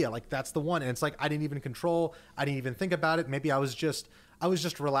great idea. Like that's the one. And it's like I didn't even think about it. Maybe I was just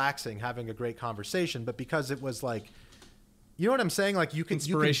relaxing, having a great conversation. But because it was like, you know what I'm saying? Like you can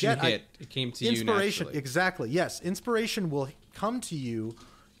Inspiration get, hit. It came to you inspiration. naturally. Exactly. Yes. Inspiration will come to you.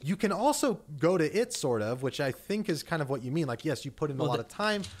 You can also go to it sort of, which I think is kind of what you mean. Like, yes, you put in a lot of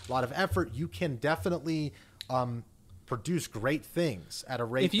time, a lot of effort. You can definitely produce great things at a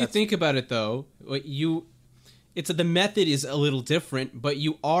rate. If you think about it, though, the method is a little different, but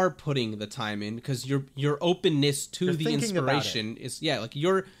you are putting the time in because your openness to the inspiration is like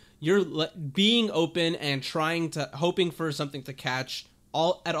you're being open and hoping for something to catch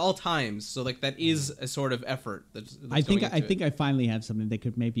at all times. So like that is a sort of effort. I think I finally have something that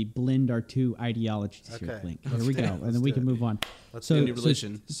could maybe blend our two ideologies here, Flink. Here we go, and then we can move on. Let's do it.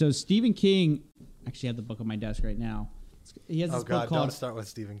 Religion. So Stephen King, actually have the book on my desk right now. He has this book called don't start with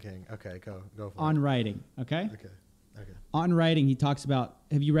Stephen King. Okay, go for On it. Writing. Okay. Okay. On Writing, he talks about.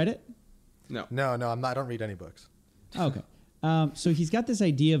 Have you read it? No. No, I'm not. I don't read any books. Okay. So he's got this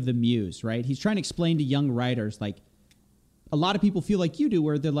idea of the muse, right? He's trying to explain to young writers, like, a lot of people feel like you do,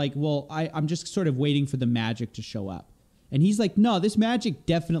 where they're like, well, I'm just sort of waiting for the magic to show up. And he's like, no, this magic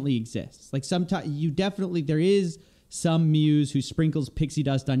definitely exists. Like, sometimes there is some muse who sprinkles pixie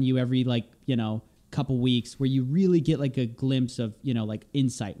dust on you every, like, couple weeks, where you really get like a glimpse of, like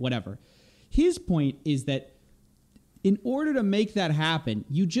insight, whatever. His point is that in order to make that happen,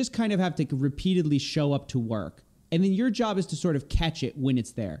 you just kind of have to repeatedly show up to work. And then your job is to sort of catch it when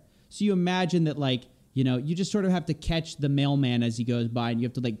it's there. So you imagine that, like, you just sort of have to catch the mailman as he goes by, and you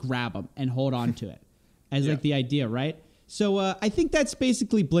have to like grab him and hold on to it as like the idea, right? So I think that's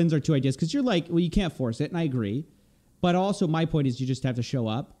basically blends our two ideas, because you're like, well, you can't force it, and I agree. But also my point is you just have to show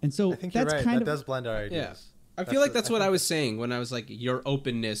up. And so I think that's you're right. kind that of does blend our ideas. I feel like that's what I was saying when I was like, your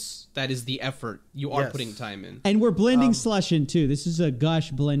openness, that is the effort. You are putting time in. And we're blending slush in too. This is a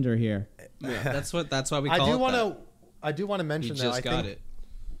Gush blender here. Yeah, that's why we call it I do want to mention that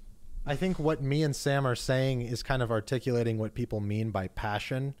I think what me and Sam are saying is kind of articulating what people mean by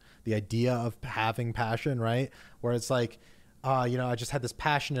passion, the idea of having passion, right? Where it's like, I just had this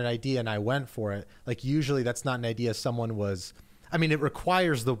passionate idea and I went for it. Like, usually that's not an idea someone was, it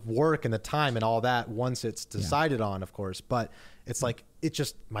requires the work and the time and all that once it's decided on, of course, but it's like, it's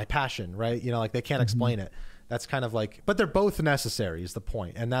just my passion, right? Like they can't explain it. That's kind of like, but they're both necessary is the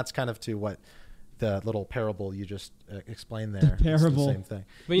point. And that's kind of to what the little parable you just explained there. The parable. It's the same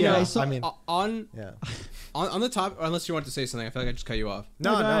thing. But on the top, unless you want to say something, I feel like I just cut you off.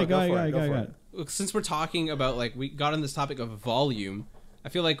 No, go for it. Since we're talking about, like, we got on this topic of volume, I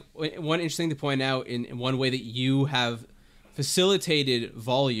feel like one interesting thing to point out in one way that you have facilitated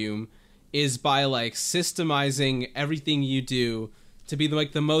volume is by like systemizing everything you do to be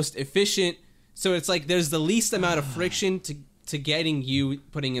like the most efficient. So it's like there's the least amount of friction to getting you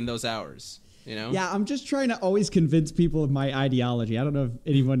putting in those hours. Yeah, I'm just trying to always convince people of my ideology. I don't know if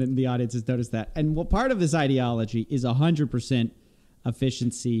anyone in the audience has noticed that. And what part of this ideology is 100%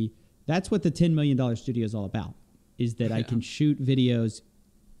 efficiency. That's what the $10 million studio is all about, is that I can shoot videos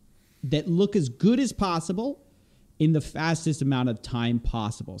that look as good as possible in the fastest amount of time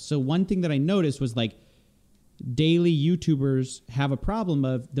possible. So one thing that I noticed was, like, daily YouTubers have a problem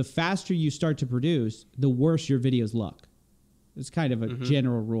of the faster you start to produce, the worse your videos look. It's kind of a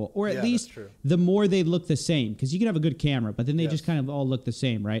general rule. Or at least the more they look the same. Because you can have a good camera, but then they just kind of all look the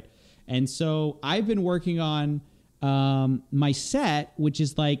same, right? And so I've been working on my set, which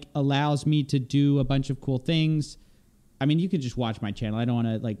is like allows me to do a bunch of cool things. I mean, you can just watch my channel. I don't want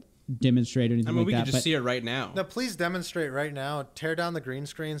to like demonstrate or anything like that. We can just see it right now. No, please demonstrate right now. Tear down the green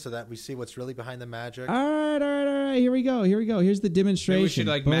screen so that we see what's really behind the magic. All right. Here we go. Here's the demonstration. Maybe we should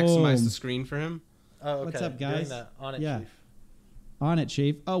like maximize the screen for him. Oh, okay. What's up, guys? On it, Chief. On it,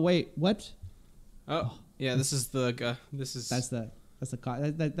 Chief. Oh, wait, what? Oh, yeah. This is the that's the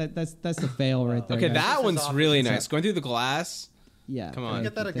fail right there. Okay, guys. that one's really nice. Going through the glass. Yeah. Come on. Can we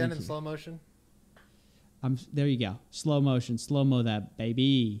get that again in slow motion? There you go. Slow motion. Slow mo that,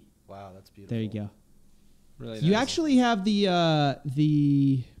 baby. Wow, that's beautiful. There you go. Really nice. You actually have the. Let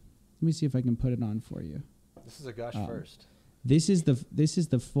me see if I can put it on for you. This is a Gush first. This is the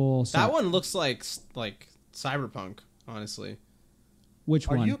full. Set. That one looks like Cyberpunk, honestly. Which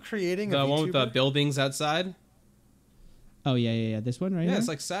one? Are you creating the one with the buildings outside? Oh yeah. This one right here. Yeah, it's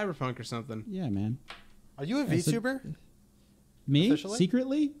like Cyberpunk or something. Yeah, man. Are you a VTuber? Me? Officially?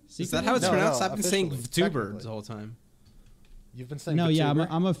 Secretly? Is that how it's pronounced? I've been saying officially, VTuber the whole time. You've been saying no, VTuber? yeah,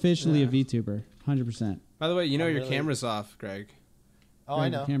 I'm officially a VTuber, 100%. By the way, your camera's off, Greg. Oh, I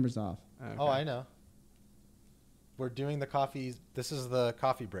know. The camera's off. Okay. Oh, I know. We're doing the coffee. This is the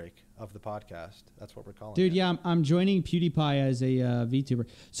coffee break of the podcast. That's what we're calling it. Dude, yeah, I'm joining PewDiePie as a VTuber.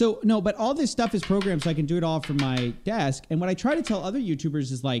 So, no, but all this stuff is programmed so I can do it all from my desk. And what I try to tell other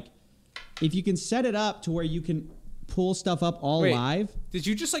YouTubers is, like, if you can set it up to where you can pull stuff up live. Did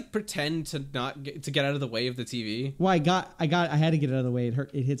you just like pretend to not get out of the way of the TV? Well, I had to get it out of the way.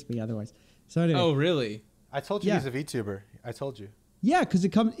 It hits me otherwise. So anyway. Oh, really? I told you he's a VTuber. I told you. Yeah, because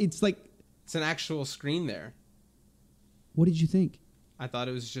it's like. It's an actual screen there. What did you think? I thought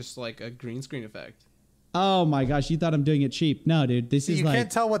it was just like a green screen effect. Oh my gosh, you thought I'm doing it cheap. No, dude, you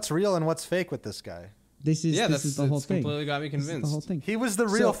can't tell what's real and what's fake with this guy. This is the whole thing. Completely got me convinced. The whole thing. He was the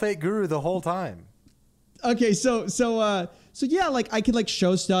real fake guru the whole time. Okay, so yeah, like I could like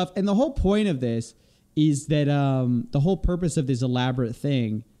show stuff, and the whole point of this is that the whole purpose of this elaborate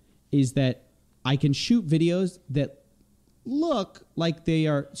thing is that I can shoot videos that look like they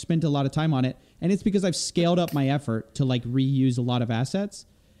are spent a lot of time on it, and it's because I've scaled up my effort to like reuse a lot of assets.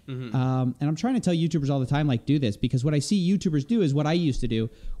 And I'm trying to tell YouTubers all the time, like, do this, because what I see YouTubers do is what I used to do,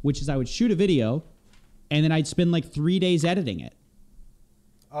 which is I would shoot a video and then I'd spend like 3 days editing it.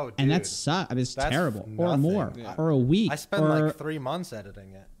 Oh, dude. And that's it's terrible. Nothing. Or more. Yeah. Or a week. I spent like 3 months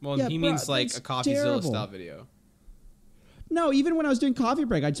editing it. Well, Yeah, he bro, means like it's a Coffeezilla terrible. style video. No, even when I was doing Coffee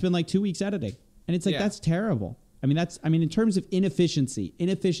Break, I'd spend like 2 weeks editing. And it's like, that's terrible. I mean, in terms of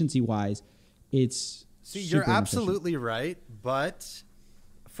inefficiency wise, it's See, super you're inefficient. absolutely right, but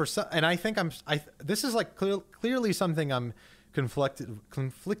for some, and I think this is like clearly something I'm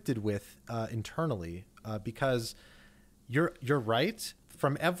conflicted with internally because you're right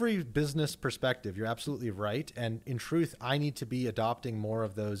from every business perspective. You're absolutely right, and in truth, I need to be adopting more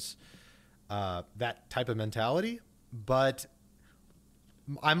of those that type of mentality. But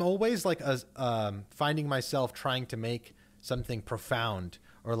I'm always like finding myself trying to make something profound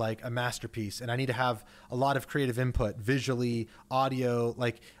or like a masterpiece, and I need to have a lot of creative input, visually, audio.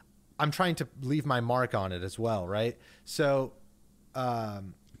 Like I'm trying to leave my mark on it as well, right? So, by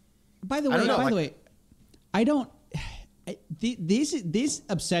the way, I don't. This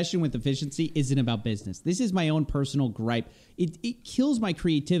obsession with efficiency isn't about business. This is my own personal gripe. It kills my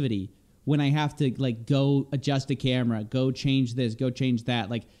creativity when I have to like go adjust a camera, go change this, go change that.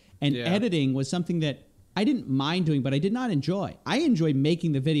 Like, and editing was something that I didn't mind doing, but I did not enjoy. I enjoy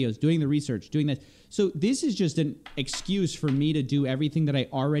making the videos, doing the research, doing this. So this is just an excuse for me to do everything that I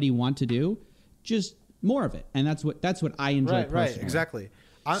already want to do, just more of it. And that's what I enjoy personally. Right, exactly.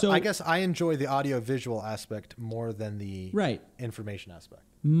 I guess I enjoy the audio visual aspect more than the information aspect.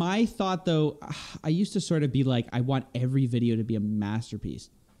 My thought, though, I used to sort of be like, I want every video to be a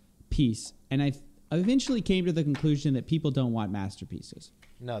masterpiece. And I eventually came to the conclusion that people don't want masterpieces.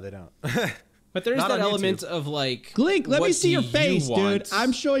 No, they don't. But there's that element of like, Glink, let me see your face, dude.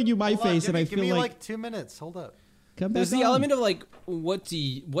 I'm showing you my face, and I feel give me like 2 minutes. Hold up. There's the element of like,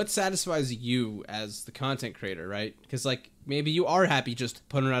 what satisfies you as the content creator, right? Because like maybe you are happy just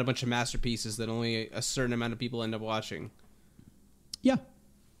putting out a bunch of masterpieces that only a certain amount of people end up watching. Yeah,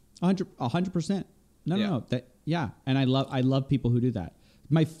 100%. No. And I love people who do that.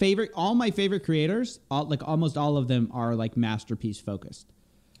 All my favorite creators, almost all of them are like masterpiece focused.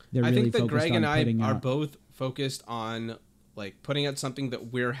 I think that Greg and I are both focused on like putting out something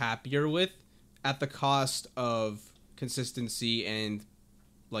that we're happier with at the cost of consistency and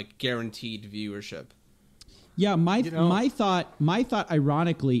like guaranteed viewership. Yeah, my thought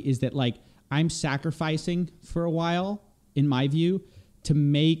ironically is that like I'm sacrificing for a while, in my view, to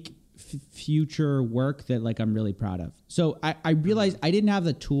make future work that like I'm really proud of. So I realized I didn't have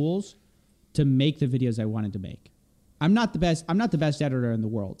the tools to make the videos I wanted to make. I'm not the best editor in the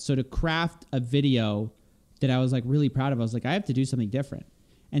world. So to craft a video that I was like really proud of, I was like, I have to do something different.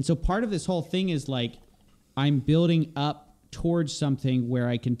 And so part of this whole thing is like I'm building up towards something where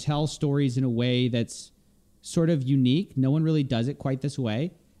I can tell stories in a way that's sort of unique. No one really does it quite this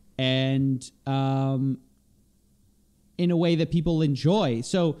way. And in a way that people enjoy.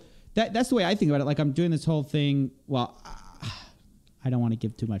 So that's the way I think about it. Like I'm doing this whole thing. Well, I don't want to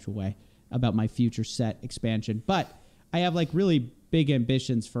give too much away about my future set expansion, but I have like really big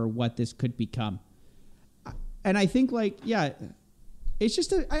ambitions for what this could become. And I think like, yeah, it's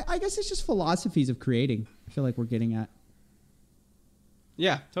just I guess it's just philosophies of creating. I feel like we're getting at.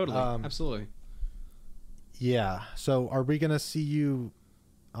 Yeah, totally. Absolutely. Yeah. So are we going to see you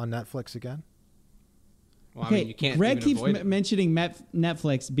on Netflix again? Well, okay, I mean, you can't. Greg keeps mentioning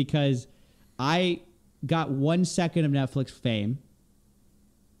Netflix because I got 1 second of Netflix fame,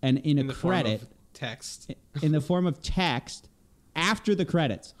 and in a credit, text in the form of text after the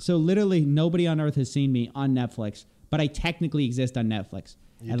credits. So literally, nobody on earth has seen me on Netflix, but I technically exist on Netflix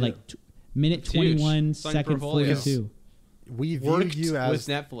at like minute 21, second 42. We view you as with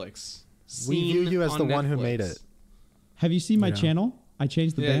Netflix. We view you as the one who made it. Have you seen my channel? I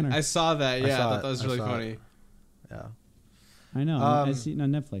changed the banner. I saw that. Yeah, I thought that was really funny. Yeah. I know. I see it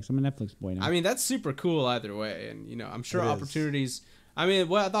on Netflix. I'm a Netflix boy now. I mean, that's super cool either way. And, you know, I'm sure opportunities. I mean,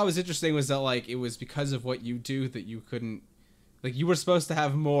 what I thought was interesting was that, like, it was because of what you do that you couldn't. Like, you were supposed to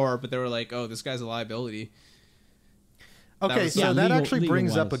have more, but they were like, oh, this guy's a liability. Okay, so that actually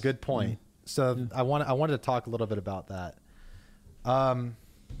brings up a good point. So I wanted to talk a little bit about that.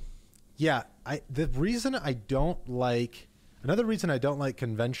 Another reason I don't like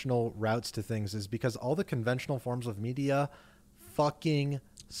conventional routes to things is because all the conventional forms of media fucking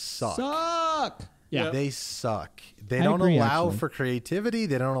suck. Yeah. They suck. They don't allow for creativity.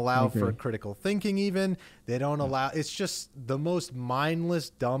 They don't allow for critical thinking even. They don't allow... It's just the most mindless,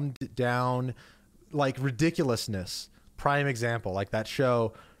 dumbed down, like ridiculousness. Prime example, like that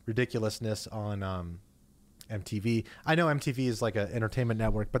show, Ridiculousness on MTV. I know MTV is like an entertainment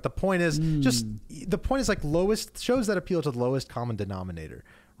network, but the point is like lowest shows that appeal to the lowest common denominator,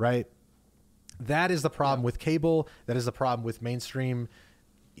 right? That is the problem with cable. That is the problem with mainstream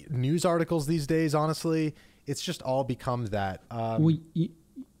news articles these days. Honestly, it's just all become that. Well, you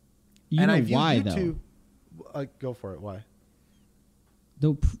know why YouTube, though? Go for it. Why?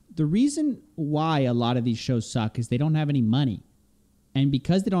 The reason why a lot of these shows suck is they don't have any money. And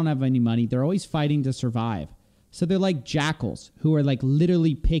because they don't have any money, they're always fighting to survive. So they're like jackals who are like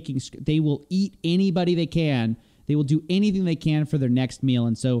literally picking. They will eat anybody they can. They will do anything they can for their next meal.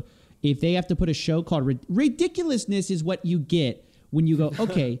 And so if they have to put a show called Ridiculousness is what you get when you go,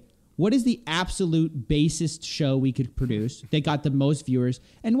 okay, what is the absolute basest show we could produce that got the most viewers?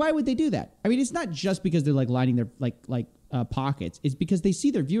 And why would they do that? I mean, it's not just because they're like lining their pockets. It's because they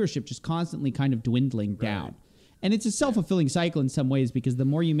see their viewership just constantly kind of dwindling down. And it's a self-fulfilling cycle in some ways because the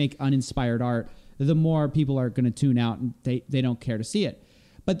more you make uninspired art, the more people are going to tune out and they don't care to see it.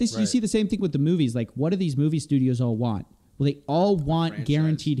 But this you see the same thing with the movies. Like, what do these movie studios all want? Well, they all want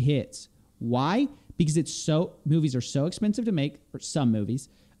guaranteed hits. Why? Because movies are so expensive to make, or some movies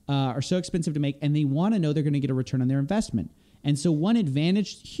are so expensive to make, and they want to know they're going to get a return on their investment. And so one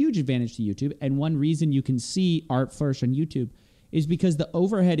huge advantage to YouTube, and one reason you can see art flourish on YouTube is because the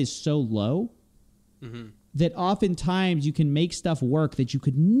overhead is so low that oftentimes you can make stuff work that you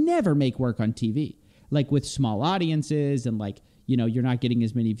could never make work on TV. Like with small audiences and like, you're not getting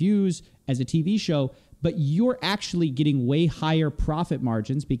as many views as a TV show, but you're actually getting way higher profit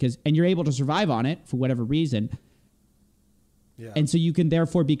margins and you're able to survive on it for whatever reason. Yeah. And so you can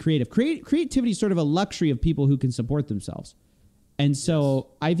therefore be creative. Creativity is sort of a luxury of people who can support themselves. And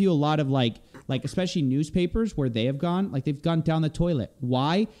so I view a lot of like especially newspapers where they've gone down the toilet.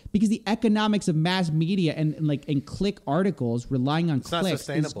 Why? Because the economics of mass media and click articles relying on clicks not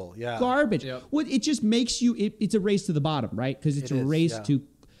sustainable. Is garbage. Yep. Well, it just makes you. It's a race to the bottom, right? Because it's a race to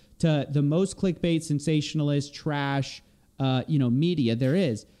the most clickbait, sensationalist, trash, media there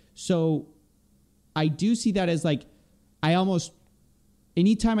is. So I do see that as like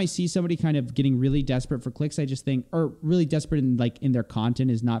anytime I see somebody kind of getting really desperate for clicks, I just think, or really desperate in their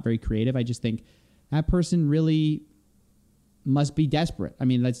content is not very creative. I just think that person really must be desperate. I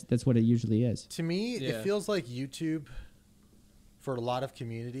mean, that's what it usually is. To me, it feels like YouTube for a lot of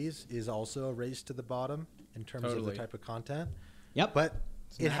communities is also a race to the bottom in terms of the type of content. Yep. But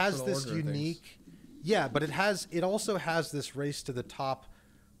it has this unique, but it also has this race to the top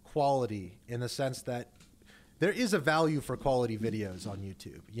quality in the sense that there is a value for quality videos on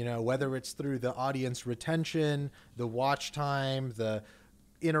YouTube, whether it's through the audience retention, the watch time,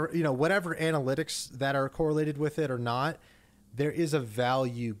 whatever analytics that are correlated with it or not, there is a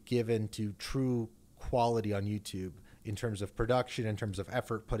value given to true quality on YouTube in terms of production, in terms of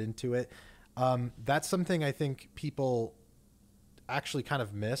effort put into it. That's something I think people actually kind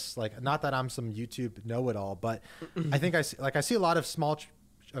of miss. Like, not that I'm some YouTube know-it-all, but I think I see a lot of small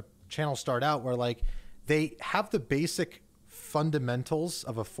channels start out where like, they have the basic fundamentals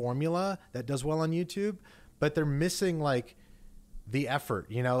of a formula that does well on YouTube, but they're missing like the effort,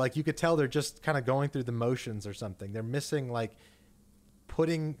 like you could tell they're just kind of going through the motions or something. They're missing like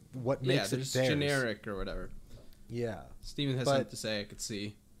putting what makes it theirs. Generic or whatever. Yeah. Steven has something to say. I could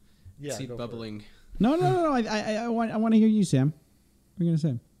see. Yeah. See bubbling. No. I want to hear you, Sam. What are you going to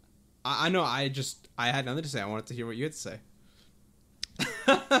say? I know. I had nothing to say. I wanted to hear what you had to say.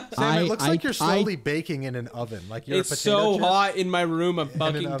 Sam, it looks like you're slowly baking in an oven. Like you're it's so hot in my room. I'm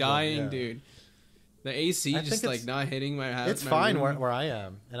fucking dying, dude. The AC just like not hitting my house. It's fine where I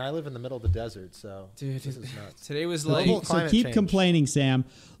am, and I live in the middle of the desert. So, dude, this is nuts. Today was like so keep complaining, Sam.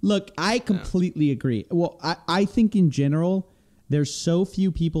 Look, I completely agree. Well, I think in general, there's so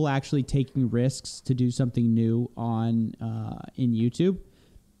few people actually taking risks to do something new on in YouTube,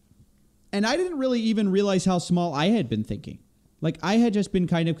 and I didn't really even realize how small I had been thinking. Like, I had just been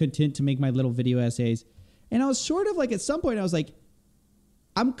kind of content to make my little video essays. And I was sort of like, at some point, I was like,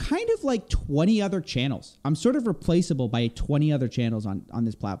 I'm kind of like 20 other channels. I'm sort of replaceable by 20 other channels on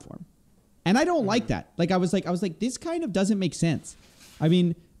this platform. And I don't like that. Like, I was like, this kind of doesn't make sense. I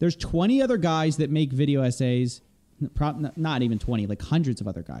mean, there's 20 other guys that make video essays. Not even 20, like hundreds of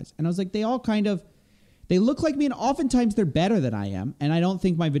other guys. And I was like, they look like me, and oftentimes they're better than I am. And I don't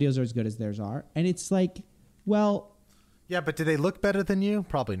think my videos are as good as theirs are. And it's like, well... Yeah, but do they look better than you?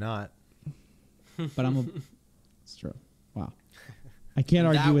 Probably not. But it's true. Wow. I can't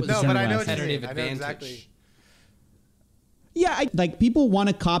argue with the but I know what competitive you mean. advantage. Exactly. Yeah, like people want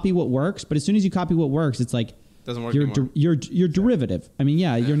to copy what works, but as soon as you copy what works, it's like doesn't work you're derivative. I mean,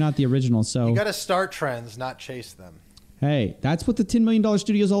 yeah, you're not the original. So you got to start trends, not chase them. Hey, that's what the $10 million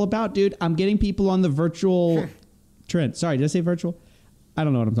studio is all about, dude. I'm getting people on the virtual trend. Sorry, did I say virtual? I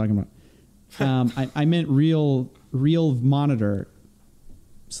don't know what I'm talking about. I meant real monitor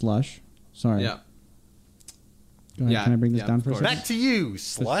slush. Sorry. Yeah. Go ahead. Can I bring this down for a second? Back to you,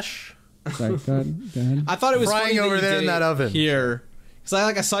 slush. Sorry, go ahead. I thought it was frying funny over that there in that oven here, because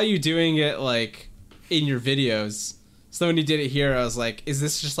I saw you doing it like in your videos. So when you did it here, I was like, is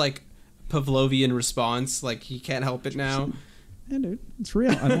this just like Pavlovian response? Like he can't help it now. Yeah, dude, it's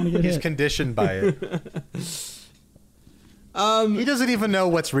real. I don't want to get He's hit. conditioned by it. He doesn't even know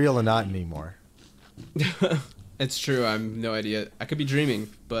what's real and not anymore. It's true. I have no idea. I could be dreaming,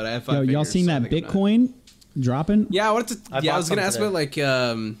 but I have Yo, y'all seen that Bitcoin dropping? Yeah, I wanted to. I was gonna ask about like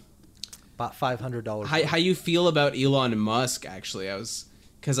About $500. how you feel about Elon Musk. Actually,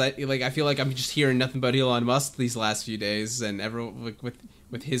 because I feel like I'm just hearing nothing about Elon Musk these last few days, and everyone like,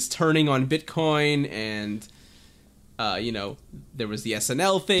 with his turning on Bitcoin and there was the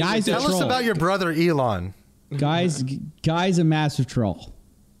SNL thing. Guys, Tell us about your brother Elon. Guy's a massive troll.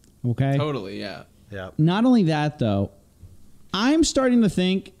 Okay? Totally, yeah. Yeah. Not only that, though, I'm starting to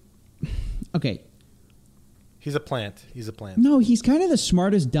think, okay, He's a plant. no, he's kind of the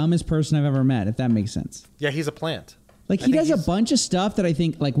smartest, dumbest person I've ever met, if that makes sense. Yeah, he's a plant. Like, he does a bunch of stuff that I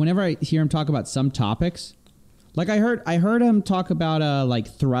think, like, whenever I hear him talk about some topics, like, I heard him talk about, like,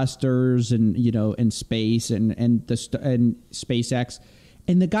 thrusters and, and space and SpaceX,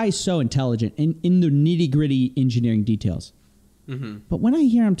 and the guy's so intelligent in the nitty-gritty engineering details. Mm-hmm. But when I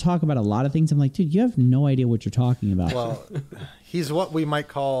hear him talk about a lot of things, I'm like, dude, you have no idea what you're talking about. Well, he's what we might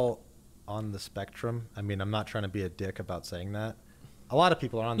call on the spectrum. I mean, I'm not trying to be a dick about saying that. A lot of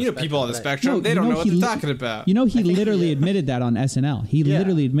people are on the spectrum. People on the spectrum, No, they don't know what they're talking about. He literally admitted that on SNL. He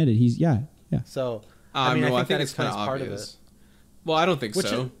literally admitted yeah. So, I think that it's kind of part obvious. of it. Well, I don't think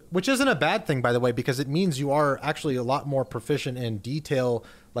so. Which isn't a bad thing, by the way, because it means you are actually a lot more proficient in detail,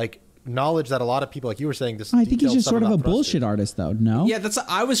 like knowledge that a lot of people, like you were saying, this. I think he's just sort of a bullshit artist, though. No. Yeah, that's what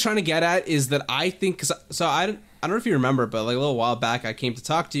I was trying to get at. Is that I think I don't know if you remember, but like a little while back, I came to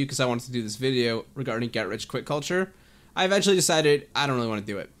talk to you because I wanted to do this video regarding get rich quick culture. I eventually decided I don't really want to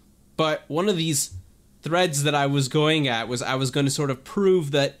do it, but one of these threads that I was going at was I was going to sort of prove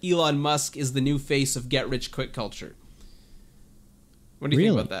that Elon Musk is the new face of get rich quick culture. What do you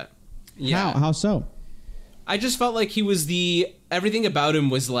think about that? Yeah. How so? I just felt like he was everything about him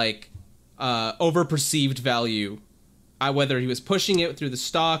was like over-perceived value. Whether he was pushing it through the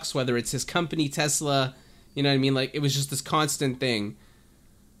stocks, whether it's his company, Tesla, you know what I mean? Like, it was just this constant thing.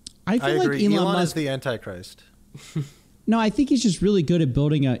 I feel like agree. Elon Musk is the Antichrist. No, I think he's just really good at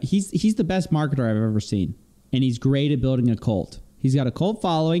building he's the best marketer I've ever seen. And he's great at building a cult. He's got a cult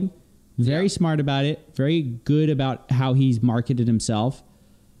following, very smart about it, very good about how he's marketed himself.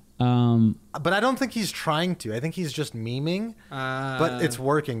 But I don't think he's trying to. I think he's just memeing, but it's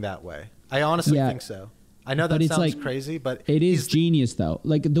working that way. I honestly think so. I know that sounds crazy, but it is genius though.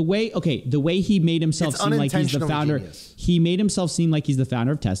 Like the way he made himself seem like he's the founder. Genius. He made himself seem like he's the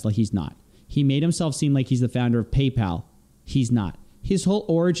founder of Tesla. He's not. He made himself seem like he's the founder of PayPal. He's not. His whole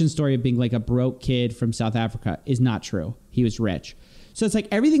origin story of being like a broke kid from South Africa is not true. He was rich. So it's like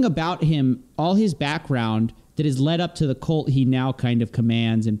everything about him, all his background that has led up to the cult he now kind of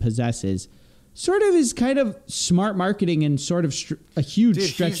commands and possesses, sort of is kind of smart marketing and sort of a huge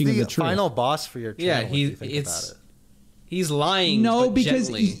stretching of the truth. He's the final boss for your channel. Yeah, he's lying. No, but because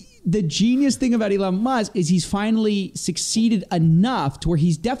gently. The genius thing about Elon Musk is he's finally succeeded enough to where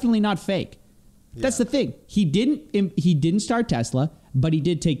he's definitely not fake. Yeah. That's the thing. He didn't start Tesla, but he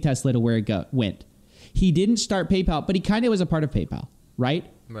did take Tesla to where it went. He didn't start PayPal, but he kind of was a part of PayPal, right?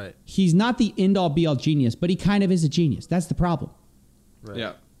 Right. He's not the end-all be-all genius, but he kind of is a genius. That's the problem. Right.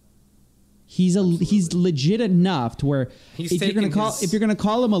 Yeah. He's legit enough to where if you're gonna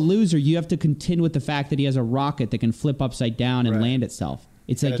call him a loser, you have to contend with the fact that he has a rocket that can flip upside down and land itself.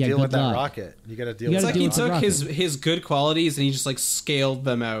 It's like deal with good luck. that rocket. You got to deal with It's like he took rocket. his good qualities and he just like scaled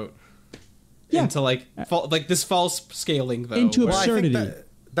them out into like this false scaling though. Into Well, absurdity. I think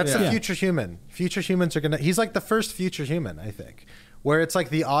that's the future human. Future humans are he's like the first future human, I think, where it's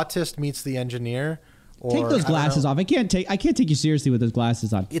like the autist meets the engineer. Take those glasses off. I can't take you seriously with those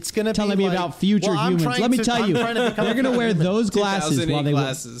glasses on. It's gonna telling be me about future humans. Let me tell you, they're gonna wear those glasses while they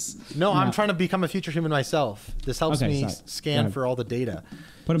glasses. No, I'm trying to become a future human myself. This helps me scan for all the data.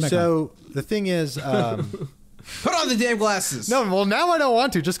 Put them back so on. The thing is, put on the damn glasses. No, well now I don't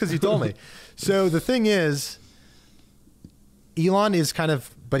want to just because you told me. So the thing is, Elon is kind of,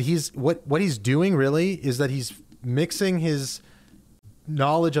 but he's what he's doing really is that he's mixing his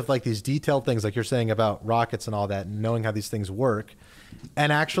knowledge of like these detailed things, like you're saying about rockets and all that, and knowing how these things work,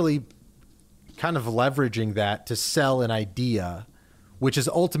 and actually kind of leveraging that to sell an idea, which is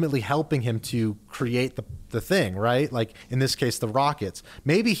ultimately helping him to create the thing, right? Like in this case, the rockets.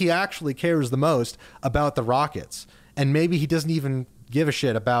 Maybe he actually cares the most about the rockets, and maybe he doesn't even give a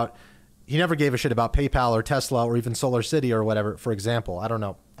shit about. He never gave a shit about PayPal or Tesla or even Solar City or whatever. For example, I don't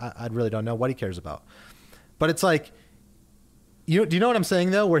know. I really don't know what he cares about. But it's like, do you know what I'm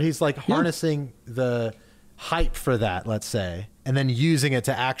saying though? Where he's like harnessing the hype for that, let's say, and then using it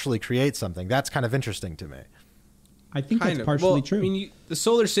to actually create something. That's kind of interesting to me. I think that's partially true. I mean, the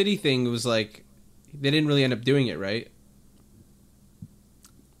Solar City thing was like, they didn't really end up doing it, right?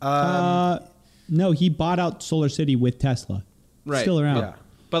 No, he bought out Solar City with Tesla. Right. Still around. Yeah.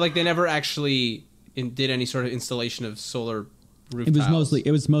 But like they never actually did any sort of installation of solar roof It tiles.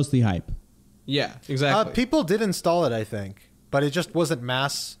 was mostly hype. Yeah, exactly. People did install it, I think, but it just wasn't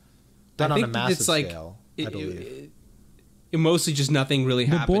done on a massive scale. I believe. It mostly just nothing really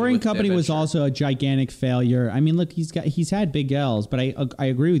The happened. Boring with Company the was venture. also a gigantic failure. I mean, look, he's had big L's, but I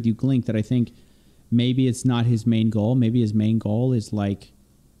agree with you, Glink, that I think maybe it's not his main goal. Maybe his main goal is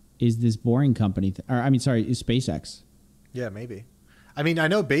this Boring Company, is SpaceX. Yeah, maybe. I mean, I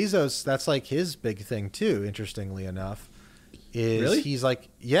know Bezos, that's like his big thing too, interestingly enough. Really? He's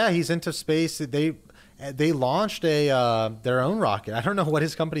into space. They launched their own rocket. I don't know what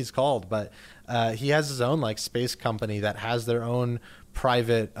his company's called, but he has his own like space company that has their own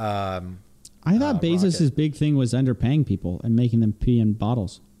private I thought Bezos' rocket. big thing was underpaying people and making them pee in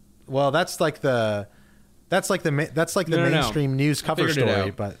bottles. Well, that's like the mainstream news cover figured it story,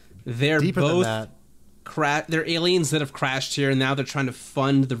 out. but They're deeper both than that. they're aliens that have crashed here, and now they're trying to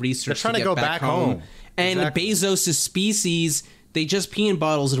fund the research. They're trying to to get go back home. And Exactly. Bezos' species, they just pee in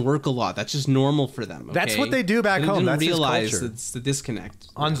bottles and work a lot. That's just normal for them. Okay? That's what they do back home. They That's didn't his realize culture. it's the disconnect.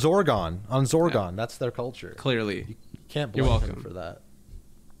 On Zorgon, that's their culture. Clearly, You can't You're blame welcome. him for that.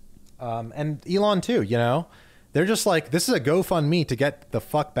 And Elon too, they're just like, this is a GoFundMe to get the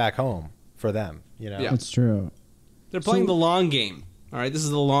fuck back home for them, Yeah. That's true. they're playing the long game. All right, this is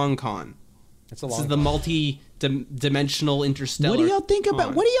the long con. It's a This long is the multi-dimensional interstellar. What do y'all think about?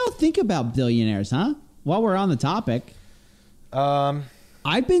 con. What do y'all think about billionaires, huh? While we're on the topic,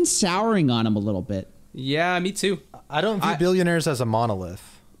 I've been souring on them a little bit. Yeah, me too. I don't view billionaires as a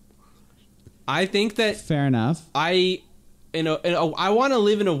monolith. I think that Fair enough. I want to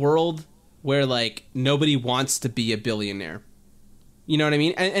live in a world where like nobody wants to be a billionaire. You know what I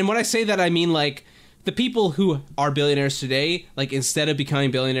mean? And when I say that, I mean like the people who are billionaires today, like instead of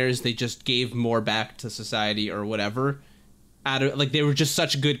becoming billionaires, they just gave more back to society or whatever. Like they were just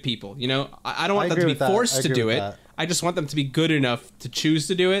such good people. I don't want them to be forced to do it. I just want them to be good enough to choose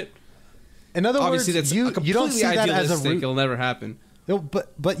to do it. In other Obviously, words, that's you completely don't see that as a idealistic. root. It'll never happen. No,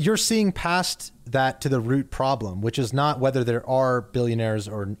 but you're seeing past that to the root problem, which is not whether there are billionaires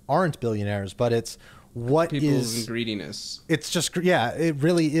or aren't billionaires, but it's what People's is greediness. It's just, yeah, it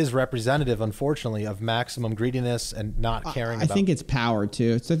really is representative, unfortunately, of maximum greediness and not caring I about. think it's power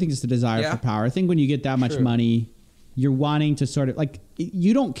too. So I think it's the desire Yeah. for power. I think when you get that much True. money, you're wanting to sort of like,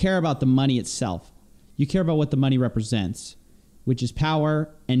 you don't care about the money itself. You care about what the money represents, which is power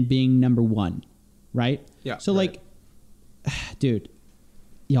and being number one, right? Yeah. So Right. like, dude,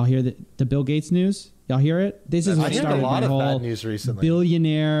 y'all hear the Bill Gates news? Y'all hear it? This is I what heard a started lot my of whole bad news recently.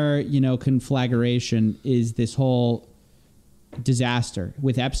 billionaire, conflagration is this whole disaster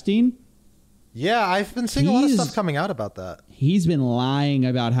with Epstein. Yeah, I've been seeing a lot of He's- stuff coming out about that. He's been lying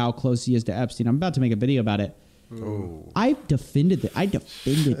about how close he is to Epstein. I'm about to make a video about it. I defended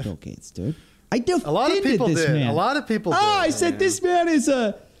Bill Gates, dude. I defended A lot of people this did. man. A lot of people did. I said this man is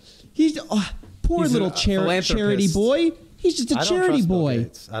he's poor He's little a charity philanthropist. boy. He's just a I don't charity trust Bill boy.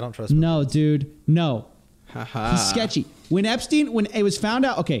 Gates. I don't trust Bill No, Gates. dude, no. Haha. He's sketchy. When it was found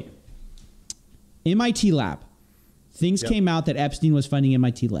out, okay, MIT lab. Things Yep. came out that Epstein was funding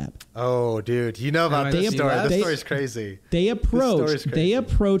MIT lab. Oh, dude, you know about They this story. approached- This story's crazy. They story's crazy.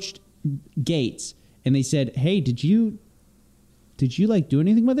 approached Gates and they said, "Hey, did you like do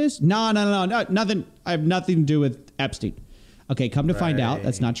anything with this?" No, nothing. I have nothing to do with Epstein. Okay, come to find out,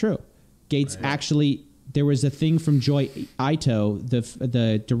 that's not true. Gates actually, there was a thing from Joy Ito,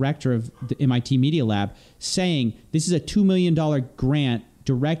 the director of the MIT Media Lab, saying this is a $2 million grant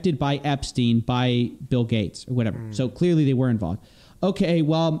directed by Epstein by Bill Gates or whatever. So clearly they were involved. Okay,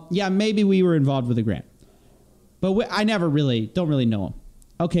 well, yeah, maybe we were involved with the grant. But I don't really know him.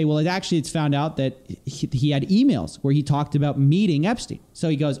 Okay, well, it's found out that he had emails where he talked about meeting Epstein. So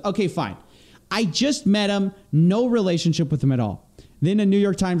he goes, okay, fine. I just met him, no relationship with him at all. Then a New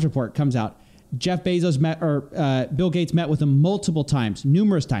York Times report comes out. Jeff Bezos Bill Gates met with him multiple times,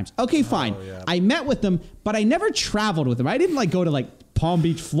 numerous times. Okay, fine. yeah. I met with him, but I never traveled with him. I didn't go to Palm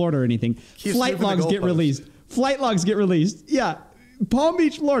Beach, Florida or anything. Keeps Flight moving the logs get goalpost. released. Flight logs get released. Yeah. Palm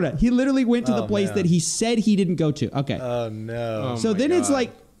Beach, Florida. He literally went to the place man. that he said he didn't go to. Okay. Oh no. So my then it's God.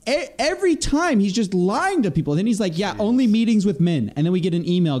 like every time he's just lying to people. Then he's like, yeah, only meetings with men. And then we get an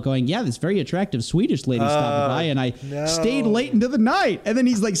email going, yeah, this very attractive Swedish lady stopped by and I stayed late into the night. And then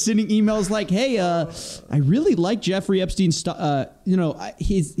he's like sending emails like, hey, I really like Jeffrey Epstein's,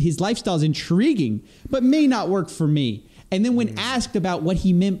 his lifestyle is intriguing, but may not work for me. And then when asked about what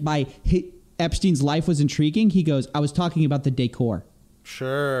he meant by Epstein's life was intriguing, he goes, I was talking about the decor.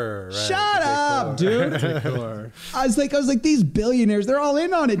 Sure. Right. Shut up, dude. I was like, these billionaires, they're all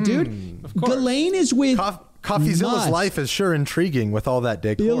in on it, dude. Of course. Ghislaine is with Coffeezilla's Musk. life is sure intriguing with all that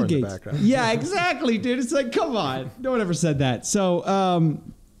decor Bill in Gates. the background. Yeah, exactly, dude. It's like, come on. No one ever said that. So,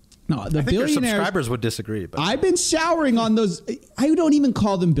 no, the I think your billionaires. subscribers would disagree. But I've been souring on those. I don't even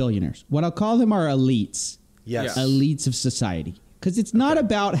call them billionaires. What I'll call them are elites. yes. Elites of society. Because it's not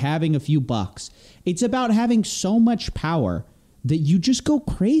about having a few bucks. It's about having so much power that you just go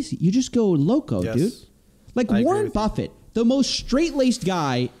crazy. You just go loco, Yes. dude. Like I agree Warren with you. Buffett, the most straight-laced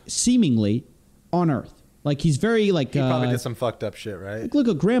guy, seemingly, on earth. Like, he's very, like... He probably did some fucked up shit, right? Look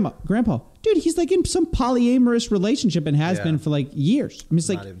at Grandpa. Dude, he's, like, in some polyamorous relationship and has Yeah. been for, like, years. I mean, it's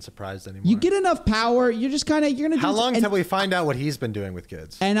Not like, even surprised anymore. you get enough power, you're just kind of... You're gonna How just, long and- till we find out what he's been doing with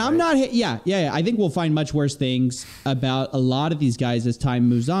kids? And I'm not... Yeah. I think we'll find much worse things about a lot of these guys as time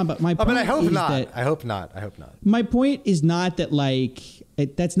moves on. But my point I hope is not. that... I hope not. My point is not that, like...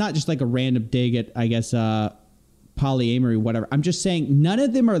 that's not just, like, a random dig at, I guess, polyamory, whatever. I'm just saying none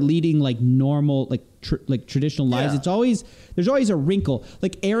of them are leading, like, normal, like traditional lives. Yeah. It's always... There's always a wrinkle.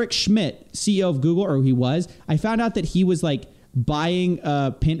 Like, Eric Schmidt, CEO of Google, or he was, I found out that he was, like, buying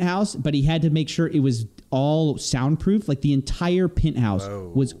a penthouse, but he had to make sure it was all soundproof. Like, the entire penthouse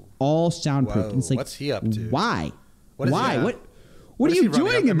Whoa. was all soundproof. Whoa. And it's like, What's he up to? Why? What is he Why? at? What are is you he running,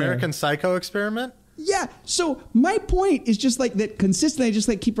 doing an in there? American Psycho experiment? Yeah. So my point is just like that consistently, I just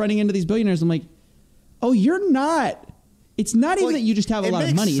like keep running into these billionaires. I'm like, oh, you're not. It's not even that you just have a lot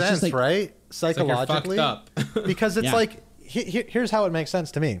of money. Sense, it's just like, right? like you're Psychologically. fucked up. Because it's Yeah. like, here's how it makes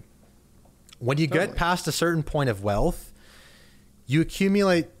sense to me. When you get past a certain point of wealth, you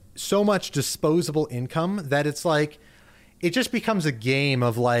accumulate so much disposable income that it's like, it just becomes a game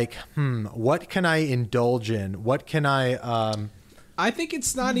of like, what can I indulge in? What can I... I think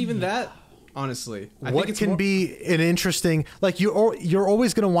it's not even that, honestly. I what think it's can more, be an interesting, like you're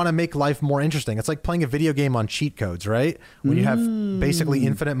always going to want to make life more interesting. It's like playing a video game on cheat codes, right? When you have basically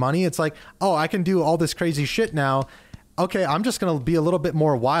infinite money, it's like, oh, I can do all this crazy shit now. Okay, I'm just going to be a little bit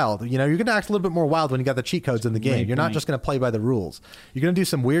more wild. You know, you're going to act a little bit more wild when you got the cheat codes in the game. Great You're not point. just going to play by the rules. You're going to do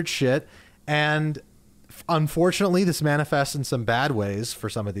some weird shit. And unfortunately, this manifests in some bad ways for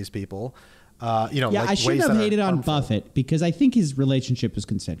some of these people. yeah, like I ways shouldn't have that are hated on harmful. Buffett because I think his relationship is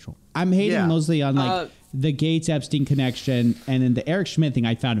consensual. I'm hating Yeah. mostly on like the Gates Epstein connection, and then the Eric Schmidt thing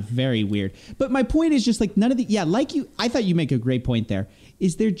I found very weird. But my point is just like none of the like you. I thought you make a great point there.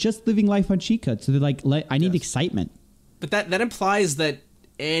 Is they're just living life on cheat codes? So they're like, I need excitement. but that implies that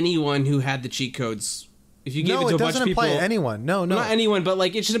anyone who had the cheat codes, if you gave it to a bunch doesn't of people, imply anyone. No. not anyone, but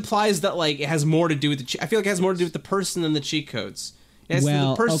like it just implies that like it has more to do with the. I feel like it has more to do with the person than the cheat codes. It has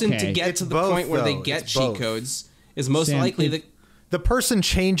Well, the person okay. to get It's to the both, point where they though. get It's cheat both. codes is most Sam, likely if- that. The person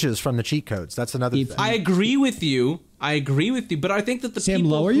changes from the cheat codes. That's another If thing. I agree with you, but I think that the Sam,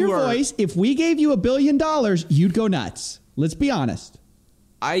 people lower who your are, voice. If we gave you $1 billion, you'd go nuts. Let's be honest.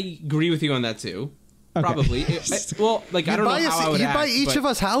 I agree with you on that too. Okay. Probably. Well, like I don't know how I would you act, buy each but of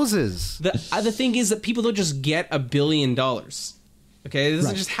us houses. The thing is that people don't just get $1 billion. Okay, it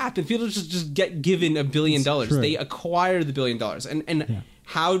doesn't Right. just happen. People just get given $1 billion. true. They acquire the $1 billion, and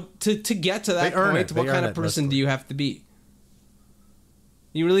how to get to that They earn point? it. What They kind earn of it, person do mostly. you have to be?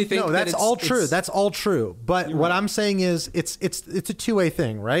 You really think? No, that that's all true. That's all true. But what I'm saying is, it's a two-way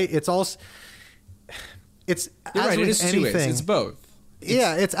thing, right? It's also it's You're as right. It with is two ways. anything. It's both.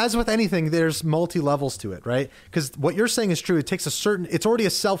 Yeah, it's as with anything. There's multi-levels to it, right? Because what you're saying is true. It takes it's already a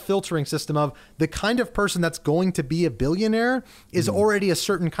self-filtering system of the kind of person that's going to be a billionaire is already a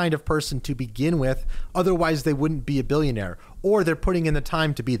certain kind of person to begin with. Otherwise, they wouldn't be a billionaire, or they're putting in the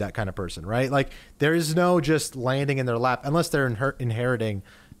time to be that kind of person, right? Like there is no just landing in their lap unless they're inheriting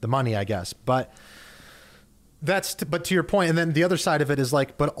the money, I guess. But but to your point, and then the other side of it is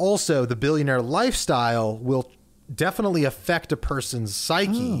like, but also the billionaire lifestyle will definitely affect a person's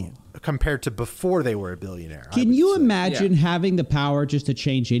psyche compared to before they were a billionaire. I Can would you say. imagine having the power just to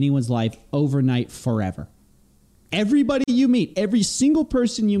change anyone's life overnight forever? Everybody you meet, every single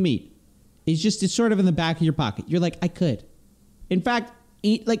person you meet, it's sort of in the back of your pocket. You're like, I could. In fact,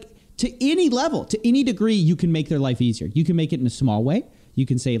 to any level, to any degree, you can make their life easier. You can make it in a small way. You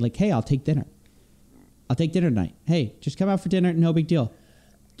can say like, hey, I'll take dinner. I'll take dinner tonight. Hey, just come out for dinner. No big deal.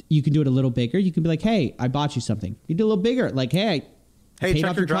 You can do it a little bigger. You can be like, hey, I bought you something. You do a little bigger. Like, hey, I paid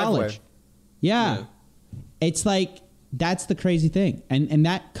off your college. Yeah. It's like, that's the crazy thing. And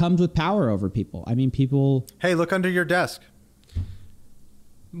that comes with power over people. I mean, people. Hey, look under your desk.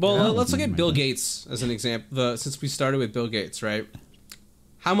 Well, let's look at Bill Gates as an example. Since we started with Bill Gates, right?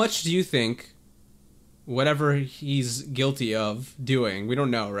 How much do you think whatever he's guilty of doing, we don't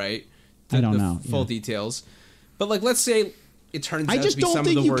know, right? I don't know. Full details. But like, let's say it turns out to be some of the worst. I just don't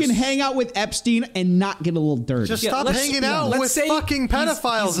think you can hang out with Epstein and not get a little dirty. Just stop hanging out with fucking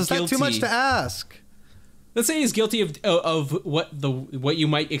pedophiles. Is that too much to ask? Let's say he's guilty of what you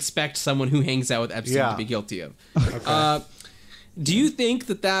might expect someone who hangs out with Epstein to be guilty of. Okay. Do you think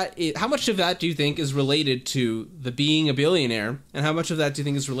how much of that do you think is related to the being a billionaire, and how much of that do you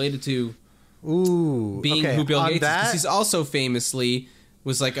think is related to being who Bill Gates is? Because he's also famously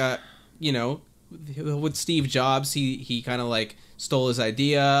was like with Steve Jobs, he kind of like stole his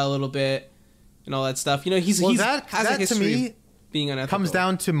idea a little bit and all that stuff. You know, he's has a history of being unethical. Comes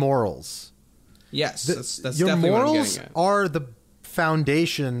down to morals. Yes, that's your definitely morals what I'm getting at. Are the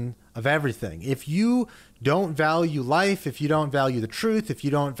foundation of everything. If you don't value life, if you don't value the truth, if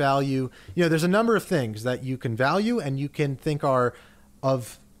you don't value, there's a number of things that you can value and you can think are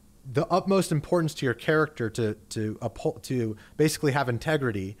of the utmost importance to your character to basically have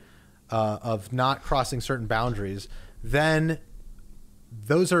integrity, of not crossing certain boundaries, then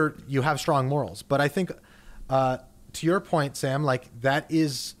you have strong morals. But I think to your point, Sam, like that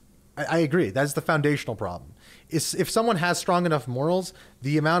is, I agree. That's the foundational problem. If someone has strong enough morals,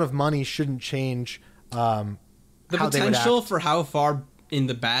 the amount of money shouldn't change. The potential for how far in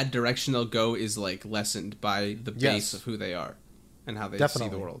the bad direction they'll go is like lessened by the base of who they are and how they see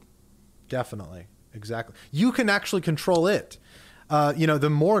the world. Definitely. Exactly. You can actually control it. The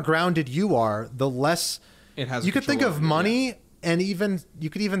more grounded you are, the less it has. You could think of money, and you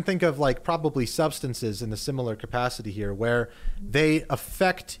could even think of like probably substances in a similar capacity here, where they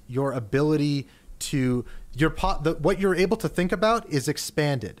affect your ability to what you're able to think about is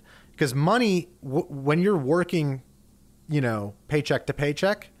expanded. Because money, when you're working, paycheck to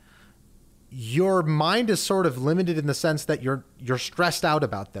paycheck, your mind is sort of limited in the sense that you're stressed out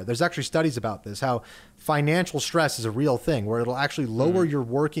about that. There's actually studies about this, how financial stress is a real thing, where it'll actually lower your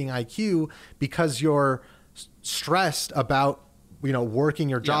working IQ because you're stressed about, working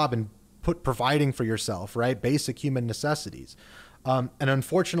your job and providing for yourself, right? Basic human necessities. And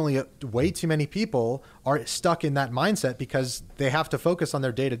unfortunately, way too many people are stuck in that mindset because they have to focus on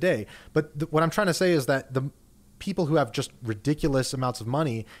their day to day. But what I'm trying to say is that the people who have just ridiculous amounts of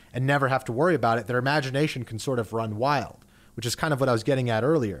money and never have to worry about it, their imagination can sort of run wild, which is kind of what I was getting at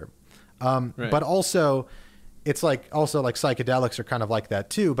earlier. Right. But also psychedelics are kind of like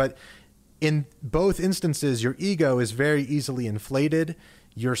that too. But in both instances, your ego is very easily inflated.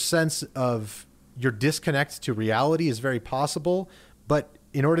 Your sense of your disconnect to reality is very possible, but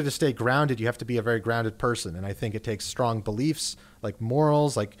in order to stay grounded, you have to be a very grounded person. And I think it takes strong beliefs, like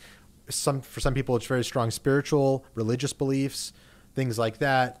morals, like for some people, it's very strong spiritual, religious beliefs, things like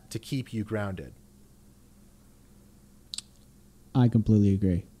that to keep you grounded. I completely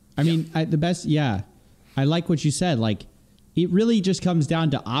agree. I mean, I like what you said. Like, it really just comes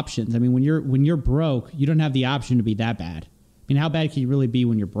down to options. I mean, when you're broke, you don't have the option to be that bad. I mean, how bad can you really be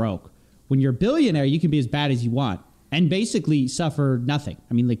when you're broke? When you're a billionaire, you can be as bad as you want and basically suffer nothing.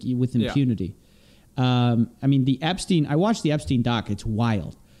 I mean, like with impunity. I mean, I watched the Epstein doc. It's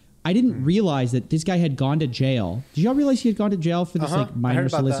wild. I didn't realize that this guy had gone to jail. Did y'all realize he had gone to jail for this minor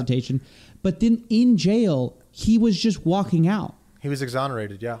solicitation? That. But then in jail, he was just walking out. He was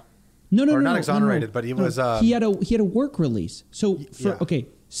exonerated. Yeah. No, not exonerated, but he was. He had a work release. So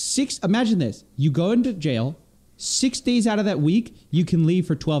imagine this: you go into jail. 6 days out of that week, you can leave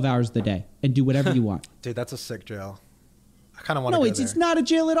for 12 hours of the day and do whatever you want. Dude, that's a sick jail. I kind of want to go there. No, it's not a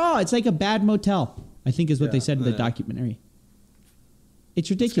jail at all. It's like a bad motel, I think is what they said in the documentary. It's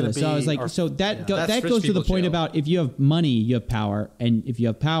ridiculous. So I was like, that goes to the point about if you have money, you have power. And if you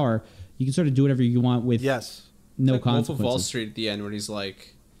have power, you can sort of do whatever you want with no like consequences. Wolf of Wall Street at the end where he's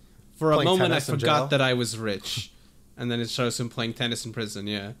like, for a moment I forgot that I was rich. And then it shows him playing tennis in prison,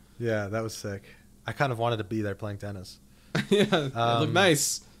 yeah. Yeah, that was sick. I kind of wanted to be there playing tennis. Yeah, it looked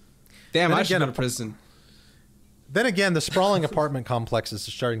nice. Damn, I should go to prison. Then again, the sprawling apartment complexes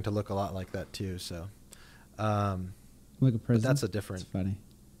are starting to look a lot like that too. So, like a prison. That's a different. It's funny.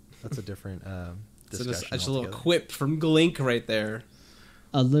 That's a different discussion. It's a little quip from Glink right there.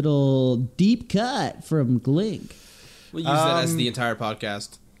 A little deep cut from Glink. We'll use that as the entire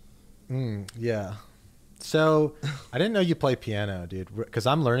podcast. Yeah. So I didn't know you play piano, dude, because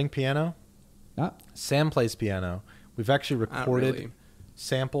I'm learning piano. Ah. Sam plays piano. We've actually recorded really.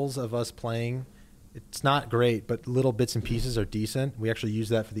 samples of us playing. It's not great, but little bits and pieces are decent. We actually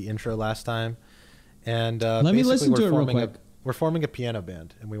used that for the intro last time. And let me listen to it real quick. We're forming a piano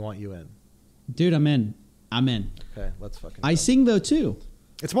band, and we want you in. Dude, I'm in. Okay, let's fucking I go. sing though too.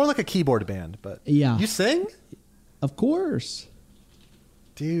 It's more like a keyboard band, but Yeah. You sing? Of course.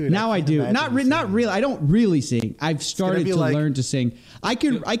 Dude. Now I do. Not really. I don't really sing. I've started to learn to sing. I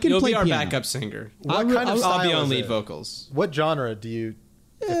can You'll play be our piano. backup singer. What kind of I'll be style on is lead it? vocals. What genre do you,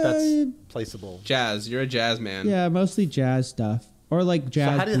 if that's placeable? Jazz. You're a jazz man. Yeah, mostly jazz stuff or like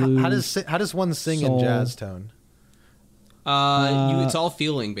jazz How does one sing soul. in jazz tone? It's all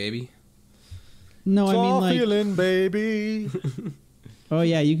feeling, baby. No, It's I mean all like feeling, baby. oh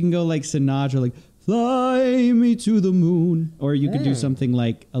yeah, you can go like Sinatra, like fly me to the moon, or you could do something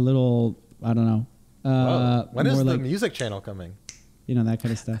like a little I don't know. When is more the like, music channel coming? you know, that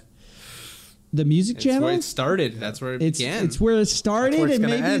kind of stuff. The music It's channel. where it started. That's where it began. It's where it started, Where it's and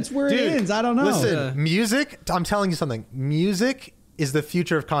gonna maybe end. it's where Dude, it ends. I don't know. Listen, music. I'm telling you something. Music is the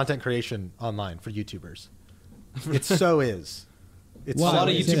future of content creation online for YouTubers. It so is. It's Well, a lot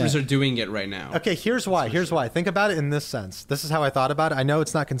so of is. YouTubers are doing it right now. Okay, here's why. Think about it in this sense. This is how I thought about it. I know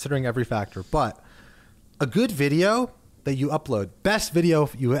it's not considering every factor, but a good video that you upload, best video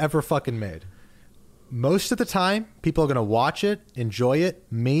you ever fucking made. Most of the time, people are going to watch it, enjoy it,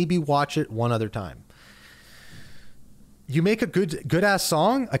 maybe watch it one other time. You make a good ass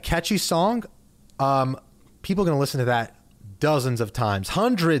song, a catchy song, people are going to listen to that dozens of times,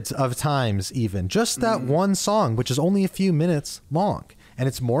 hundreds of times even. Just that one song, which is only a few minutes long. And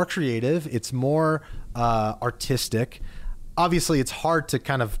it's more creative. It's more artistic. Obviously, it's hard to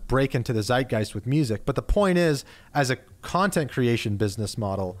kind of break into the zeitgeist with music. But the point is, as a content creation business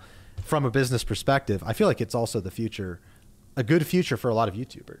model, from a business perspective, I feel like it's also the future, a good future for a lot of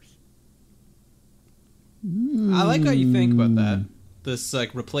YouTubers. I like how you think about that. This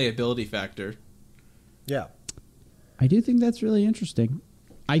like replayability factor. Yeah. I do think that's really interesting.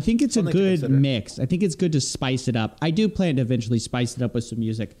 I think it's Something a to good consider. mix. I think it's good to spice it up. I do plan to eventually spice it up with some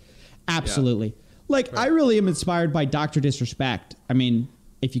music. Absolutely. Like, I really am inspired by Dr. Disrespect. I mean,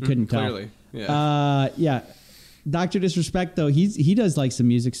 if you couldn't tell. Clearly. Yeah. Yeah. Dr. Disrespect, though, he does like some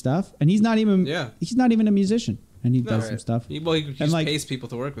music stuff. And he's not even a musician. And he does some stuff. He And, just like, pays people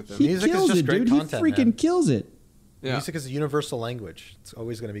to work with him. He Music is kills just it, great dude. content, He freaking man. kills it. Yeah. Music is a universal language. It's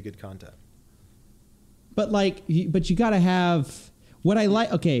always going to be good content. But like, but you got to have what I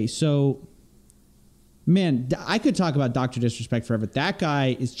like. Okay, so man, I could talk about Dr. Disrespect forever. That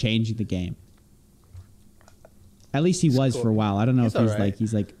guy is changing the game. At least he was cool. for a while. I don't know He's if he's all like right.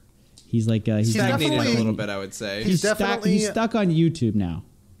 he's He's Stagnated definitely- a little bit, I would say. He's definitely- he's stuck on YouTube now.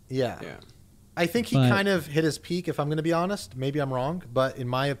 Yeah. Yeah. I think he But- kind of hit his peak, if I'm going to be honest. Maybe I'm wrong, but in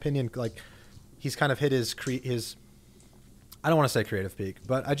my opinion, like, he's kind of hit his I don't want to say creative peak,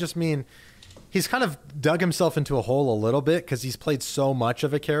 but I just mean he's kind of dug himself into a hole a little bit because he's played so much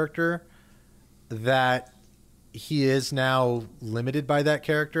of a character that he is now limited by that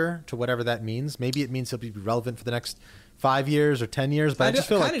character to whatever that means. Maybe it means he'll be relevant for the next 5 years or 10 years, but I just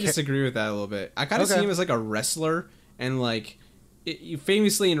feel kind like of disagree with that a little bit. I kind of Okay. see him as like a wrestler, and like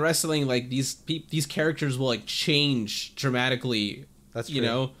famously in wrestling, like these characters will like change dramatically. That's you true.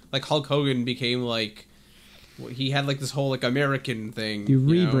 know, like Hulk Hogan became like he had like this whole like American thing. You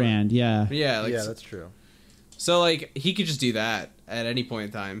know? rebrand, yeah. Yeah, like, yeah, that's true. so like he could just do that at any point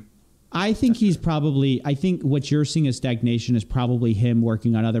in time. I think I think what you're seeing as stagnation is probably him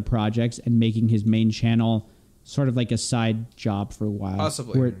working on other projects and making his main channel sort of like a side job for a while.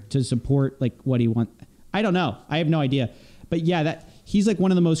 Possibly. To support like what he wants. I don't know. I have no idea. But yeah, that he's like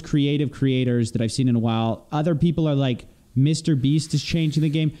one of the most creative creators that I've seen in a while. Other people are like, Mr. Beast is changing the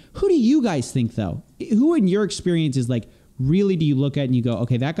game. Who do you guys think, though? Who in your experience is like, really do you look at and you go,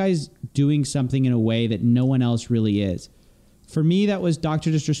 okay, that guy's doing something in a way that no one else really is? For me, that was Dr.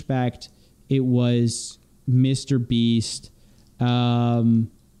 Disrespect. It was Mr. Beast.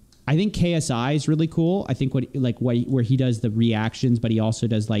 I think KSI is really cool. I think where he does the reactions, but he also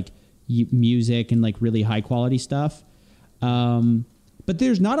does like music and like really high quality stuff. But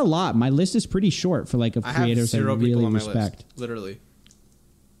there's not a lot. My list is pretty short for like of I have creators I 0 people really on my respect. list, literally.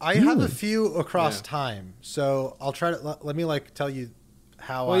 I have a Really? few across Yeah. time, so I'll try to let me like tell you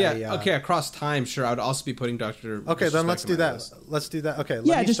how Well, yeah, okay, across time, sure. I would also be putting Dr. Okay, then let's Disrespect do on my that. list. Let's do that. Okay, let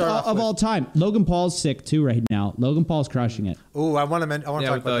Yeah, me just start all, off of with, all time. Logan Paul's sick too right now. Logan Paul's crushing it. Ooh, I want to Yeah, talk with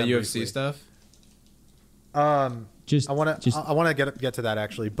about the that UFC briefly. stuff. Just I want to get to that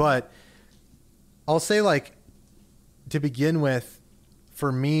actually, but I'll say like to begin with,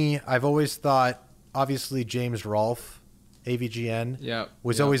 for me, I've always thought, obviously, James Rolfe, AVGN,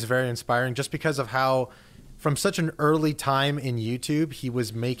 was always very inspiring just because of how, from such an early time in YouTube, he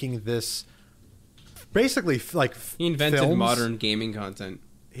was making this basically like he invented films. Modern gaming content.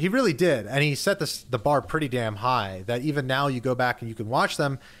 He really did, and he set the bar pretty damn high that even now you go back and you can watch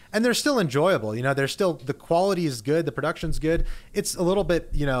them, and they're still enjoyable. You know, they're still, the quality is good, the production's good. It's a little bit,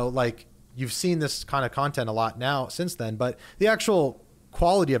 you know, like you've seen this kind of content a lot now since then, but the actual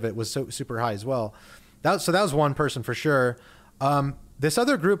quality of it was so super high as well. So that was one person for sure. This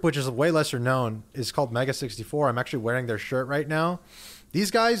other group, which is way lesser known, is called Mega 64. I'm actually wearing their shirt right now.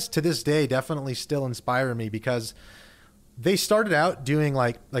 These guys to this day definitely still inspire me because they started out doing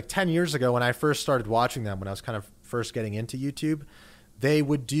like 10 years ago when I first started watching them, when I was kind of first getting into YouTube, they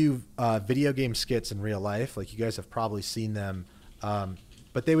would do video game skits in real life. Like you guys have probably seen them.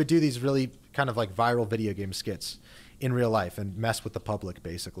 But they would do these really kind of like viral video game skits in real life and mess with the public,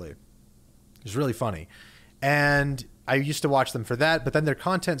 basically. It was really funny. And I used to watch them for that, but then their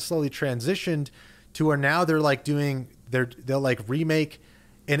content slowly transitioned to where now they're like they'll like remake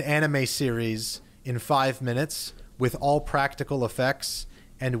an anime series in 5 minutes with all practical effects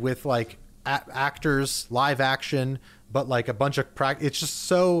and with like actors, live action, but like a bunch of it's just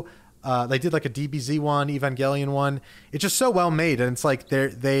so they did like a DBZ one, Evangelion one. It's just so well made, and it's like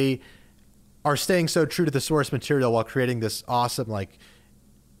they are staying so true to the source material while creating this awesome, like,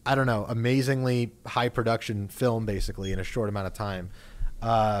 I don't know, amazingly high production film basically in a short amount of time.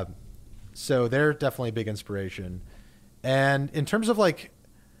 So they're definitely a big inspiration. And in terms of like,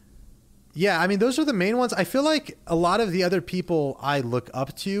 yeah, I mean, those are the main ones. I feel like a lot of the other people I look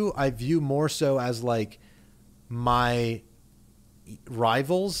up to, I view more so as like my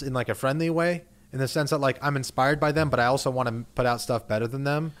rivals in like a friendly way, in the sense that like I'm inspired by them, but I also want to put out stuff better than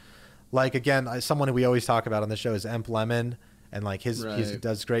them. Like, again, someone who we always talk about on the show is MLMs, and like he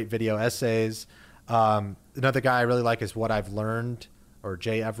does great video essays. Another guy I really like is What I've Learned, or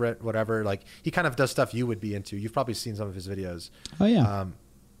Jay Everett, whatever. Like, he kind of does stuff you would be into. You've probably seen some of his videos. Oh yeah.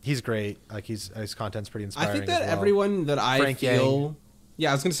 He's great. Like, his content's pretty inspiring. I think that as well. everyone that I Frank feel, Yang. yeah,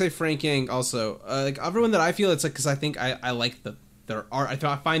 I was gonna say Frank Yang also. Like everyone that I feel, it's like because I think I like their art.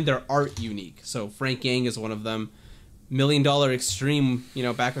 I find their art unique. So Frank Yang is one of them. $1 Million Extreme, you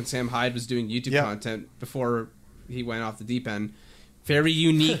know, back when Sam Hyde was doing YouTube content before he went off the deep end. Very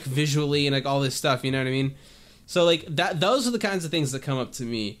unique visually and like all this stuff, you know what I mean? So like those are the kinds of things that come up to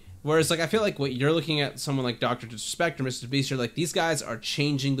me. Whereas like I feel like what you're looking at, someone like Dr. Disrespect or Mr. Beast, you're like, these guys are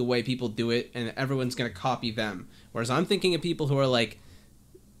changing the way people do it and everyone's gonna copy them. Whereas I'm thinking of people who are like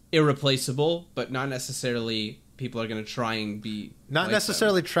irreplaceable, but not necessarily people are gonna try and be not like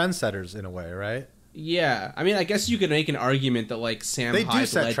necessarily them. Trendsetters in a way, right? Yeah, I mean, I guess you could make an argument that like Sam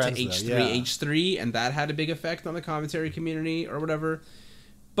Hyde led to H3, and that had a big effect on the commentary community or whatever.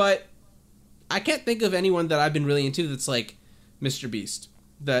 But I can't think of anyone that I've been really into that's like Mr. Beast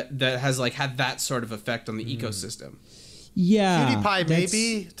that has like had that sort of effect on the ecosystem. Yeah, PewDiePie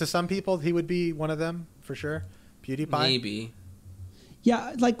maybe to some people he would be one of them for sure. PewDiePie maybe.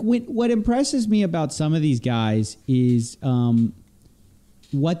 Yeah, like what impresses me about some of these guys is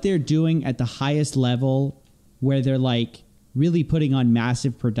what they're doing at the highest level, where they're like really putting on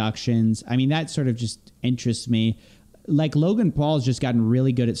massive productions. I mean, that sort of just interests me. Like Logan Paul's just gotten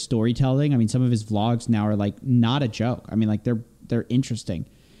really good at storytelling. I mean, some of his vlogs now are like not a joke. I mean, like they're interesting.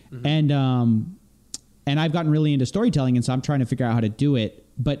 Mm-hmm. And I've gotten really into storytelling, and so I'm trying to figure out how to do it.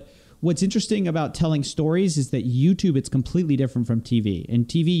 But what's interesting about telling stories is that YouTube, it's completely different from TV. In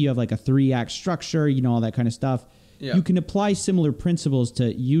TV, you have like a 3-act structure, you know, all that kind of stuff. Yeah. You can apply similar principles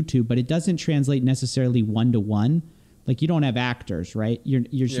to YouTube, but it doesn't translate necessarily one-to-one. Like, you don't have actors, right?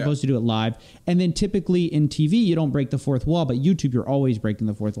 You're supposed to do it live. And then typically in TV, you don't break the fourth wall, but YouTube, you're always breaking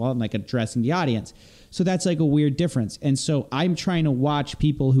the fourth wall and like addressing the audience. So that's like a weird difference. And so I'm trying to watch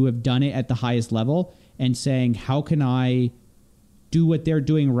people who have done it at the highest level and saying, how can I do what they're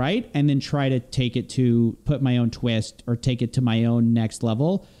doing right? And then try to take it to put my own twist or take it to my own next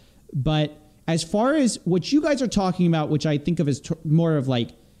level. But as far as what you guys are talking about, which I think of as more of like,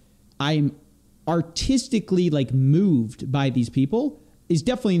 I'm artistically like moved by these people, is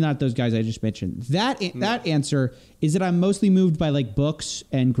definitely not those guys I just mentioned. That answer is that I'm mostly moved by like books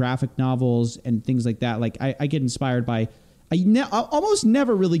and graphic novels and things like that. Like I get inspired by, I almost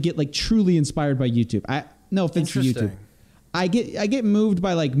never really get like truly inspired by YouTube. No offense to YouTube. I get moved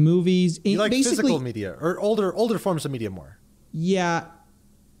by like movies. You like physical media or older forms of media more. Yeah.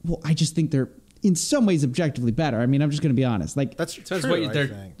 Well, I just think they're in some ways objectively better. I mean, I'm just going to be honest. Like, that's depends true,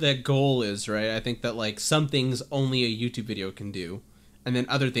 what their goal is, right? I think that like some things only a YouTube video can do, and then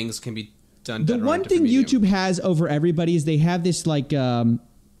other things can be done The better. one thing YouTube has over everybody is they have this like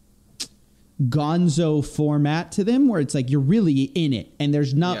gonzo format to them where it's like you're really in it, and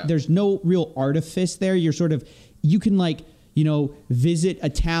there's no real artifice there. You're sort of, you can like, you know, visit a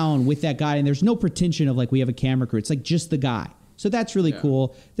town with that guy, and there's no pretension of like we have a camera crew. It's like just the guy. So that's really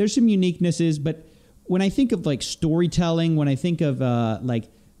cool. There's some uniquenesses, but when I think of like storytelling, when I think of like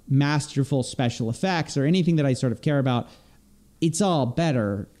masterful special effects or anything that I sort of care about, it's all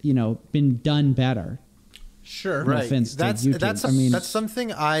better, you know, been done better. Sure. Right. No offense to YouTube. That's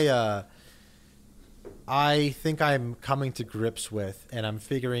something I think I'm coming to grips with, and I'm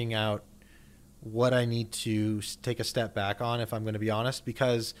figuring out what I need to take a step back on, if I'm going to be honest,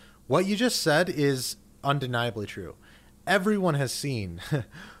 because what you just said is undeniably true. Everyone has seen,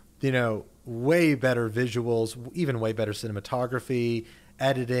 you know, way better visuals, even way better cinematography,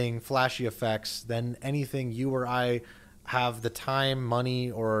 editing, flashy effects than anything you or I have the time,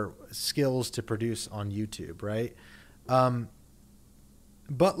 money, or skills to produce on YouTube, right?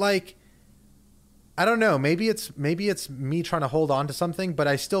 But like, I don't know, maybe it's me trying to hold on to something, but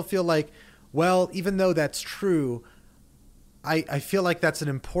I still feel like, well, even though that's true, I feel like that's an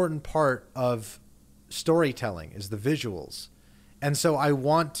important part of storytelling is the visuals. And so I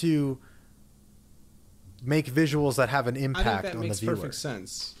want to make visuals that have an impact on the viewer. I think that makes perfect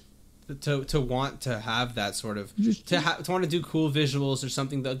sense. To want to have that sort of to want to do cool visuals or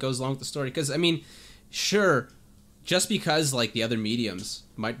something that goes along with the story, because I mean, sure, just because like the other mediums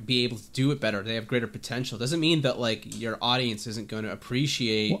might be able to do it better, they have greater potential, doesn't mean that like your audience isn't going to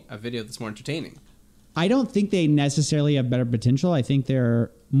appreciate a video that's more entertaining. I don't think they necessarily have better potential. I think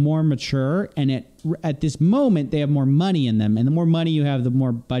they're more mature, and at this moment they have more money in them, and the more money you have, the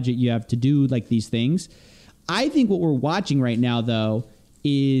more budget you have to do like these things. I think what we're watching right now though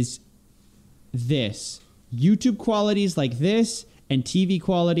is this YouTube qualities like this, and TV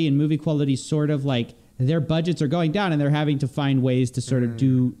quality and movie quality, sort of like their budgets are going down and they're having to find ways to sort of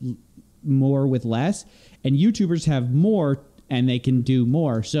do more with less, and YouTubers have more and they can do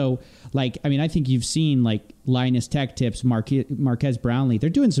more. So like, I mean, I think you've seen like Linus Tech Tips, Marquez Brownlee, they're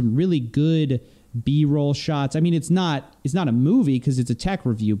doing some really good B-roll shots. I mean, it's not a movie because it's a tech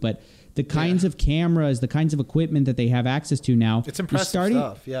review, but the kinds of cameras, the kinds of equipment that they have access to now, it's impressive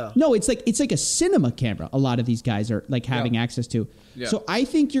stuff. Yeah. No, it's like a cinema camera. A lot of these guys are like having access to. Yeah. So I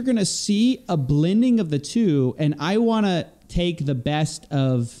think you're going to see a blending of the two, and I want to take the best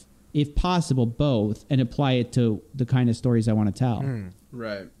of, if possible, both, and apply it to the kind of stories I want to tell.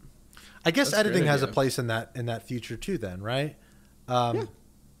 Right. I guess editing has a place in that future too. Then, right?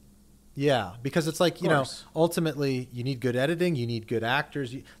 Yeah, because it's like, you know, ultimately you need good editing, you need good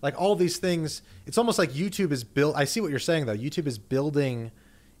actors, like all these things. It's almost like YouTube is built. I see what you're saying though. YouTube is building.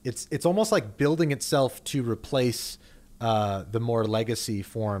 It's almost like building itself to replace the more legacy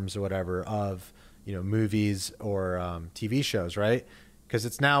forms or whatever of, you know, movies or TV shows, right? Because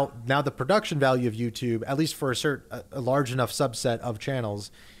it's now the production value of YouTube, at least for a large enough subset of channels,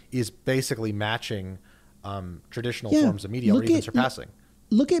 is basically matching traditional forms of media, or even surpassing.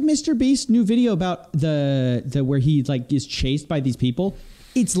 Look at Mr. Beast's new video about the where he like is chased by these people.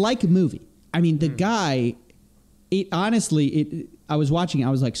 It's like a movie. I mean, the guy, I was watching it, I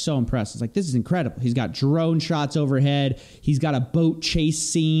was like so impressed. It's like, this is incredible. He's got drone shots overhead. He's got a boat chase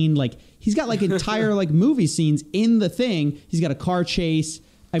scene. Like he's got like entire like movie scenes in the thing. He's got a car chase.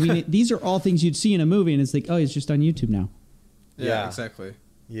 I mean, these are all things you'd see in a movie, and it's like, oh, it's just on YouTube now. Yeah, exactly.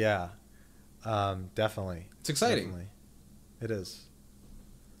 Yeah, definitely. It's exciting. Definitely. It is.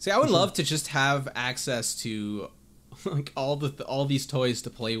 See, I would love to just have access to like all these toys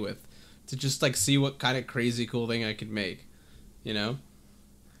to play with, to just like see what kind of crazy cool thing I could make, you know?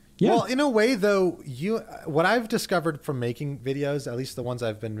 Yeah. Well, in a way though, what I've discovered from making videos, at least the ones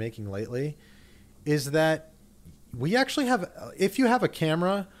I've been making lately, is that we actually have, if you have a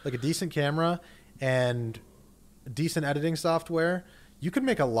camera, like a decent camera and decent editing software, you can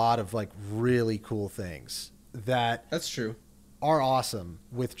make a lot of like really cool things that's true. Are awesome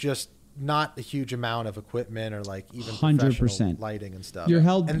with just not a huge amount of equipment or like even 100% lighting and stuff.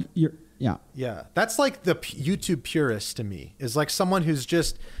 Yeah. That's like the YouTube purist to me, is like someone who's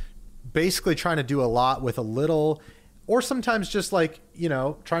just basically trying to do a lot with a little, or sometimes just like, you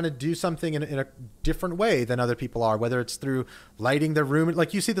know, trying to do something in a different way than other people are, whether it's through lighting their room.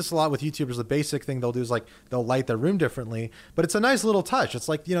 Like you see this a lot with YouTubers. The basic thing they'll do is like they'll light their room differently, but it's a nice little touch. It's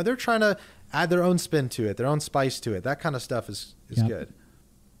like, you know, they're trying to add their own spin to it, their own spice to it. That kind of stuff is good.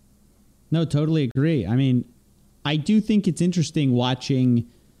 No, totally agree. I mean, I do think it's interesting watching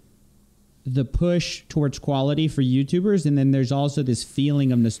the push towards quality for YouTubers, and then there's also this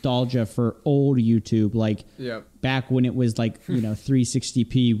feeling of nostalgia for old YouTube, like back when it was like, you know,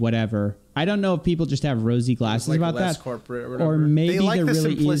 360p whatever. I don't know if people just have rosy glasses like about less that, corporate or whatever. or maybe They like there the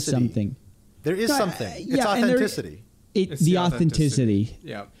really is simplicity. something. There is something. It's yeah, and authenticity. It's The authenticity.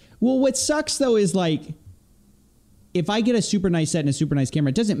 Yeah. Well, what sucks though is like, if I get a super nice set and a super nice camera,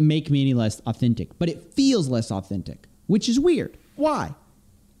 it doesn't make me any less authentic, but it feels less authentic, which is weird. Why?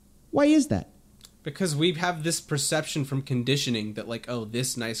 Why is that? Because we have this perception from conditioning that like, oh,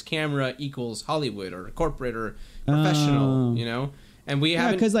 this nice camera equals Hollywood or corporate or professional, you know? And we Yeah,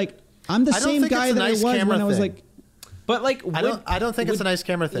 haven't... because like I'm the I don't same think guy it's a that nice I was camera when I was thing. like, But like... I don't think it's a nice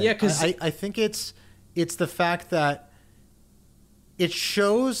camera thing. Yeah, 'cause- I think it's the fact that it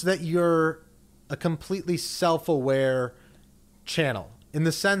shows that you're a completely self-aware channel, in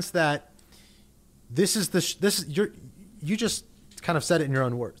the sense that you just kind of said it in your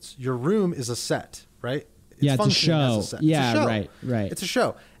own words. Your room is a set, right? Yeah, it's a functioning as show. set. Yeah, It's a show. right. It's a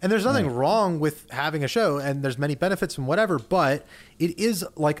show. And there's nothing wrong with having a show, and there's many benefits and whatever, but it is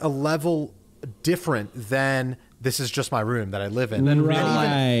like a level different than this is just my room that I live in.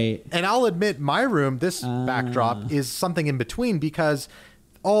 Right. And I'll admit my room, this backdrop is something in between, because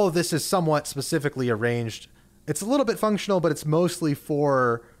all of this is somewhat specifically arranged. It's a little bit functional, but it's mostly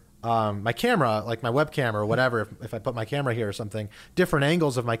for my camera, like my webcam or whatever. If I put my camera here or something, different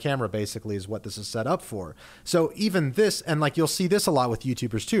angles of my camera basically is what this is set up for. So even this, and like you'll see this a lot with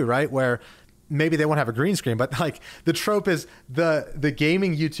YouTubers too, right? Where maybe they won't have a green screen, but like the trope is the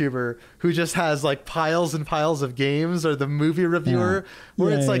gaming YouTuber who just has like piles and piles of games, or the movie reviewer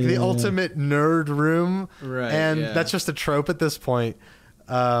where it's like the ultimate nerd room. Right, and yeah. that's just a trope at this point.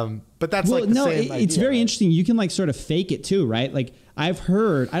 But that's like the same it's idea, very right? interesting. You can like sort of fake it too, right? Like I've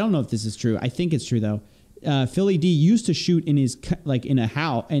heard, I don't know if this is true. I think it's true though. Philly D used to shoot in his like in a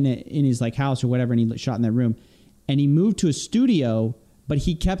house in his like house or whatever, and he shot in that room, and he moved to a studio, but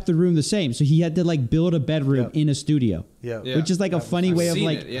he kept the room the same. So he had to like build a bedroom in a studio, which is like a funny way of seen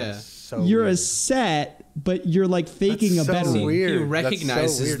like, it, yeah. So you're weird. a set, but you're like faking That's a so bedroom. weird. He That's so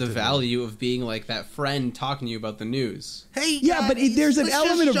recognizes weird the to me. value of being like that friend talking to you about the news. Hey, Yeah, but guys, there's an let's just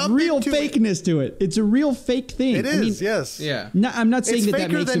element of jump real into it. fakeness to it. It's a real fake thing. It is, yes. Yeah. No, I'm not saying It's that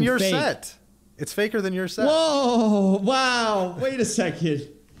faker makes than him your fake. set. It's faker than your set. Whoa! Wow! Wait a second.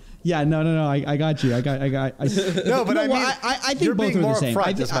 Yeah, no. I got you. I got. No, but I mean, I think you're both being are more the same.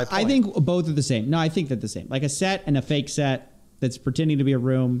 upfront, is my I point. think both are the same. No, I think they're the same. Like a set and a fake set that's pretending to be a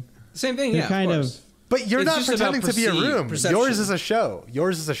room. Same thing, They're yeah, kind of of- course. But you're It's not just about pretending to be a room. perception. Yours is a show.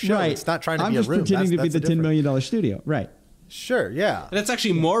 Yours is a show. Right. It's not trying to I'm be a just room. pretending to be That's the the $10 difference. million studio. Right. Sure, yeah. And it's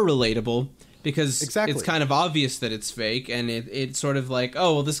actually more relatable because Exactly. it's kind of obvious that it's fake, and it's sort of like,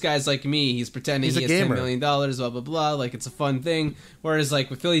 oh, well, this guy's like me. He's pretending He's a he has $10 gamer. million, blah, blah, blah. Like, it's a fun thing. Whereas, like,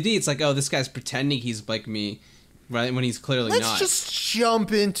 with Philly D, it's like, oh, this guy's pretending he's like me, right? When he's clearly Let's not. just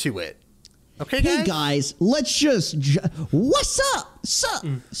jump into it. Okay, Hey guys? guys, let's just. What's up? Sup,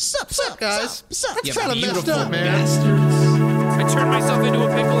 guys? Sup. That's You kind of messed beautiful up, man. bastards. I turned myself into a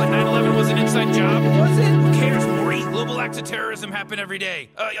pickle and 9/11 was an inside job. Was it? Who cares, Morty? Global acts of terrorism happen every day.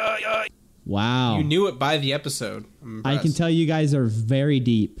 Wow. You knew it by the episode. I'm I can impressed. tell you guys are very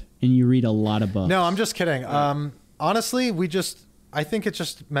deep and you read a lot of books. No, I'm just kidding. Honestly, I think it's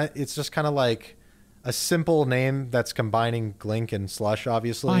just kind of like a simple name that's combining Glink and Slush,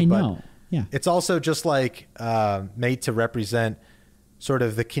 obviously. I but know. Yeah. It's also just like made to represent sort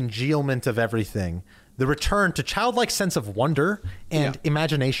of the congealment of everything, the return to childlike sense of wonder and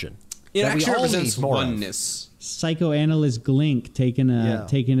imagination. It that we actually all need represents more of. oneness. Psychoanalyst Glink taking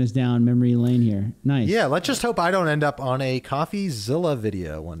us down memory lane here. Nice. Yeah, let's just hope I don't end up on a Coffeezilla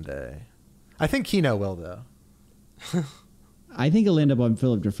video one day. I think Kino will, though. I think he'll end up on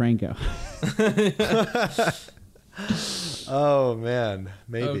Philip DeFranco. Oh, man.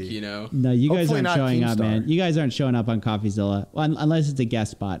 Maybe. Oh, Kino. No, you guys Hopefully aren't not showing up, Keemstar. man. You guys aren't showing up on Coffeezilla unless it's a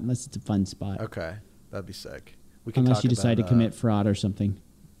guest spot, unless it's a fun spot, Okay. That'd be sick. We can unless talk you decide about, to commit fraud or something.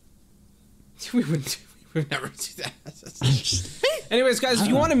 We would never do that. Anyways, guys, if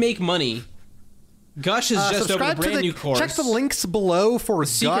you want to make money, Gush has just opened a subscribe to brand the, new course. Check the links below for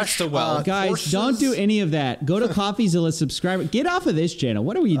Secrets Gush, to Wealth. Guys, courses. don't do any of that. Go to Coffeezilla, subscribe. Get off of this channel.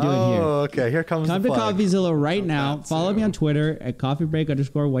 What are you doing here? Oh, okay. Here comes Come the to plug. Coffeezilla right now. Follow me on Twitter at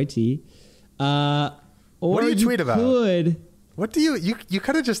coffeebreak_YT. Or What do you tweet about? Could What do you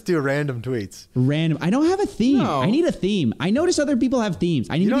could have just do random tweets. random. I don't have a theme. No. I need a theme. I notice other people have themes.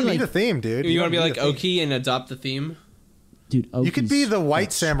 I need You to don't be need like, a theme, dude. You want to be don't like need a theme. Oki and adopt the theme? dude. You could be Oki's the white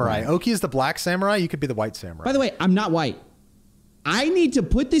that's samurai. strong. Oki is the black samurai. You could be the white samurai. By the way, I'm not white. I need to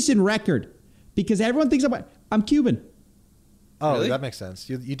put this in record because everyone thinks I'm white. I'm Cuban. oh, Really? that makes sense.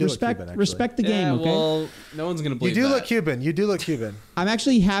 You do look Cuban, actually. Respect the game. Yeah, Okay. well, no one's gonna You believe do that. look Cuban. You do look Cuban. I'm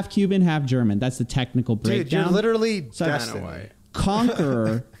actually half Cuban, half German. That's the technical breakdown. Dude, you're literally So- destined. Kinda white.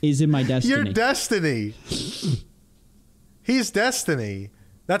 Conqueror is in my Destiny. You're Destiny. He's Destiny.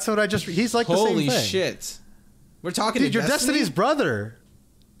 That's what I just. He's like Holy the same thing. shit! We're talking. Dude, to you're Destiny? Destiny's brother.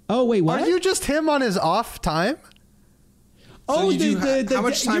 Oh wait, what? Are you just him on his off time? Oh, you do how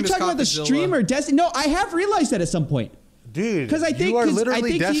much time you're is talking about the Coffeezilla? streamer Destiny. No, I have realized that at some point. Dude, Because I think you are 'cause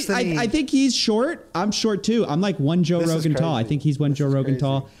literally Destiny. I think he's short. I'm short too. I'm like one Joe This is Rogan tall. I crazy. think he's one This Joe is Rogan crazy.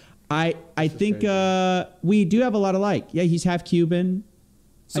 tall. I think crazy. we do have a lot of like. Yeah, he's half Cuban.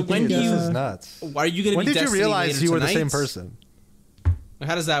 So I when think, do This you? is nuts. Why are you going to When be did you Destiny realize later you were the same tonight? person?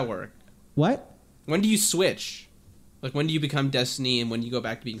 How does that work? What? When do you switch? Like when do you become Destiny and when you go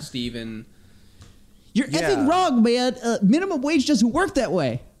back to being Steven? You're Yeah. effing wrong, man. Minimum wage doesn't work that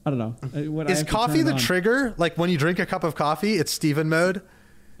way. I don't know. What I Is have to coffee turn the on. trigger? Like when you drink a cup of coffee, it's Steven mode?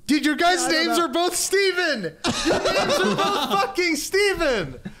 Dude, your guys' names are both Steven! Your names are both fucking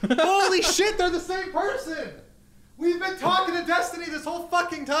Steven! Holy shit, they're the same person! We've been talking to Destiny this whole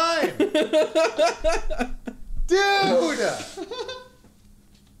fucking time! Dude!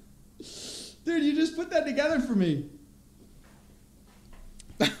 Dude, you just put that together for me.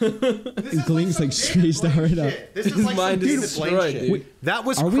 This is Gling's some like David spaced out Blaine right now. shit. This is His like some mind is David Blaine destroyed, shit. dude. That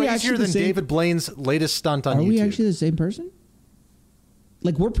was Are we crazier actually the than same- David Blaine's latest stunt on Are YouTube. we actually the same person?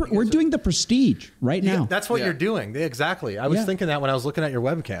 Like we're doing the Prestige right Yeah, now. that's what Yeah. you're doing. Yeah, exactly. I was Yeah. thinking that when I was looking at your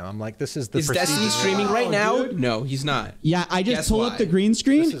webcam. I'm like, this is the Is Prestige. Destiny streaming right now? dude. No, he's not. Yeah, I just Guess pull why? up the green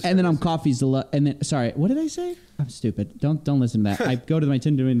screen This is and then I'm crazy. Coffeezilla and then sorry, what did I say? I'm stupid. Don't listen to that. I go to my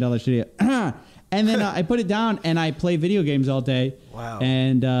 $10 million studio and then I put it down and I play video games all day. Wow.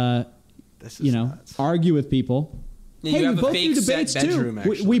 And This is you know, nuts. argue with people. Yeah, hey, you we have a both fake do set debates bedroom,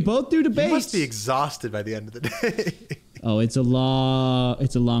 too. actually. We both do debates. You must be exhausted by the end of the day. Oh, it's a long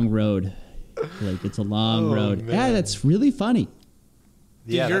road. Like it's a long Oh, road. Yeah, man. that's really funny.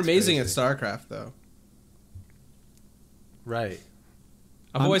 Dude, Yeah, you're that's amazing crazy. at StarCraft, though. Right.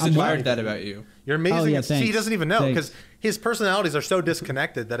 I've I'm- always I'm admired right. that about you. You're amazing. Oh, yeah, See, he thanks. doesn't even know Thanks. because his personalities are so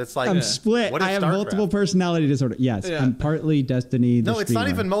disconnected that it's like I'm split. What is I have StarCraft? multiple personality disorder. Yes, Yeah. I'm partly Destiny. The No, it's not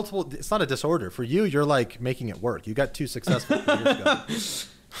streamer. even multiple. It's not a disorder for you. You're like making it work. You got too successful a few years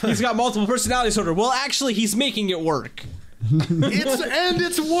ago. He's got multiple personality disorder. Well, actually, he's making it work.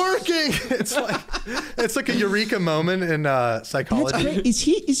 It's working. It's like a eureka moment in That's psychology. great. Is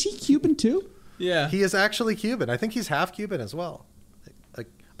he Cuban too? Yeah. He is actually Cuban. I think he's half Cuban as well. Like,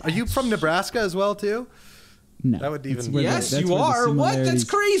 are you from Nebraska as well too? No. That would even- That's where Yes, that's you where the are. What? That's similarities-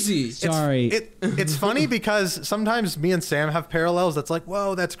 crazy. Sorry. It's funny because sometimes me and Sam have parallels. That's like,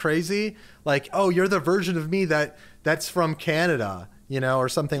 whoa, that's crazy. Like, oh, you're the version of me that's from Canada, or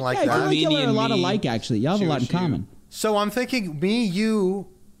something like yeah, I feel that. like y'all are a Armenian lot me, alike. Actually, y'all have a lot in Jewish you. common. So I'm thinking me, you,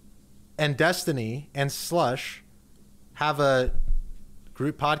 and Destiny and Slush have a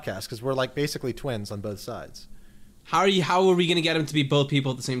group podcast because we're like basically twins on both sides. How are we going to get him to be both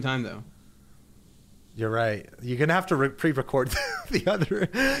people at the same time, though? You're right. You're gonna have to pre-record the other.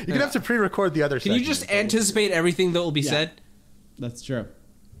 You're gonna have to pre-record the other. Can you segment. just anticipate everything that will be said? That's true.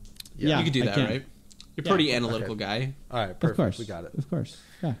 Yeah. You could do I that, can. right? You're a pretty Yeah. analytical guy. All right, perfect. Of course, We got it. Of course.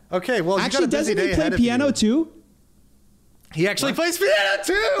 Yeah. Okay, well, Actually, you got a busy doesn't he day play ahead of piano you. too? He actually plays piano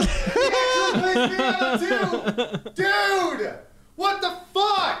too. He actually plays piano too, dude. What the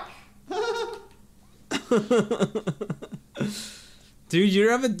fuck? Dude,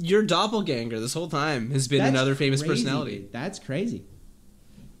 your doppelganger this whole time has been That's another famous crazy, personality. dude. That's crazy.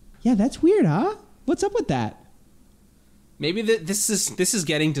 Yeah, that's weird, huh? What's up with that? Maybe this is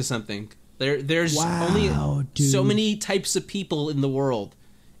getting to something. There's Wow, only dude. so many types of people in the world,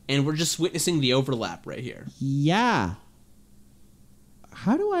 and we're just witnessing the overlap right here. Yeah.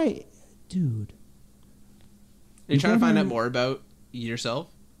 How do I, dude? Are you trying to find out Mhm. more about yourself?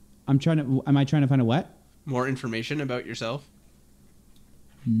 Am I trying to find a what? More information about yourself?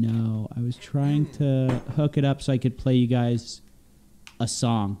 No, I was trying to hook it up so I could play you guys a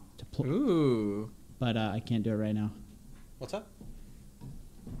song to play, Ooh. but I can't do it right now. What's up?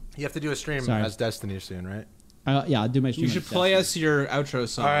 You have to do a stream Sorry. as Destiny soon, right? Yeah, I'll do my stream. You should like play that. us your outro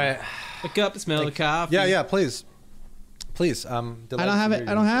song. All right. Wake up, smell the coffee. Yeah, please. Please. I don't have it.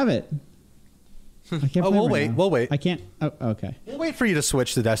 I don't have it. I can't. Oh, play we'll right wait. now. We'll wait. I can't. Oh, okay. We'll wait for you to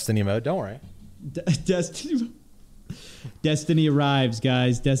switch to Destiny mode. Don't worry. Destiny arrives,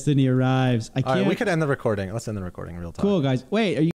 guys. Destiny arrives. I All can't. right, we could end the recording. Let's end the recording real time. Cool, guys. Wait, are you?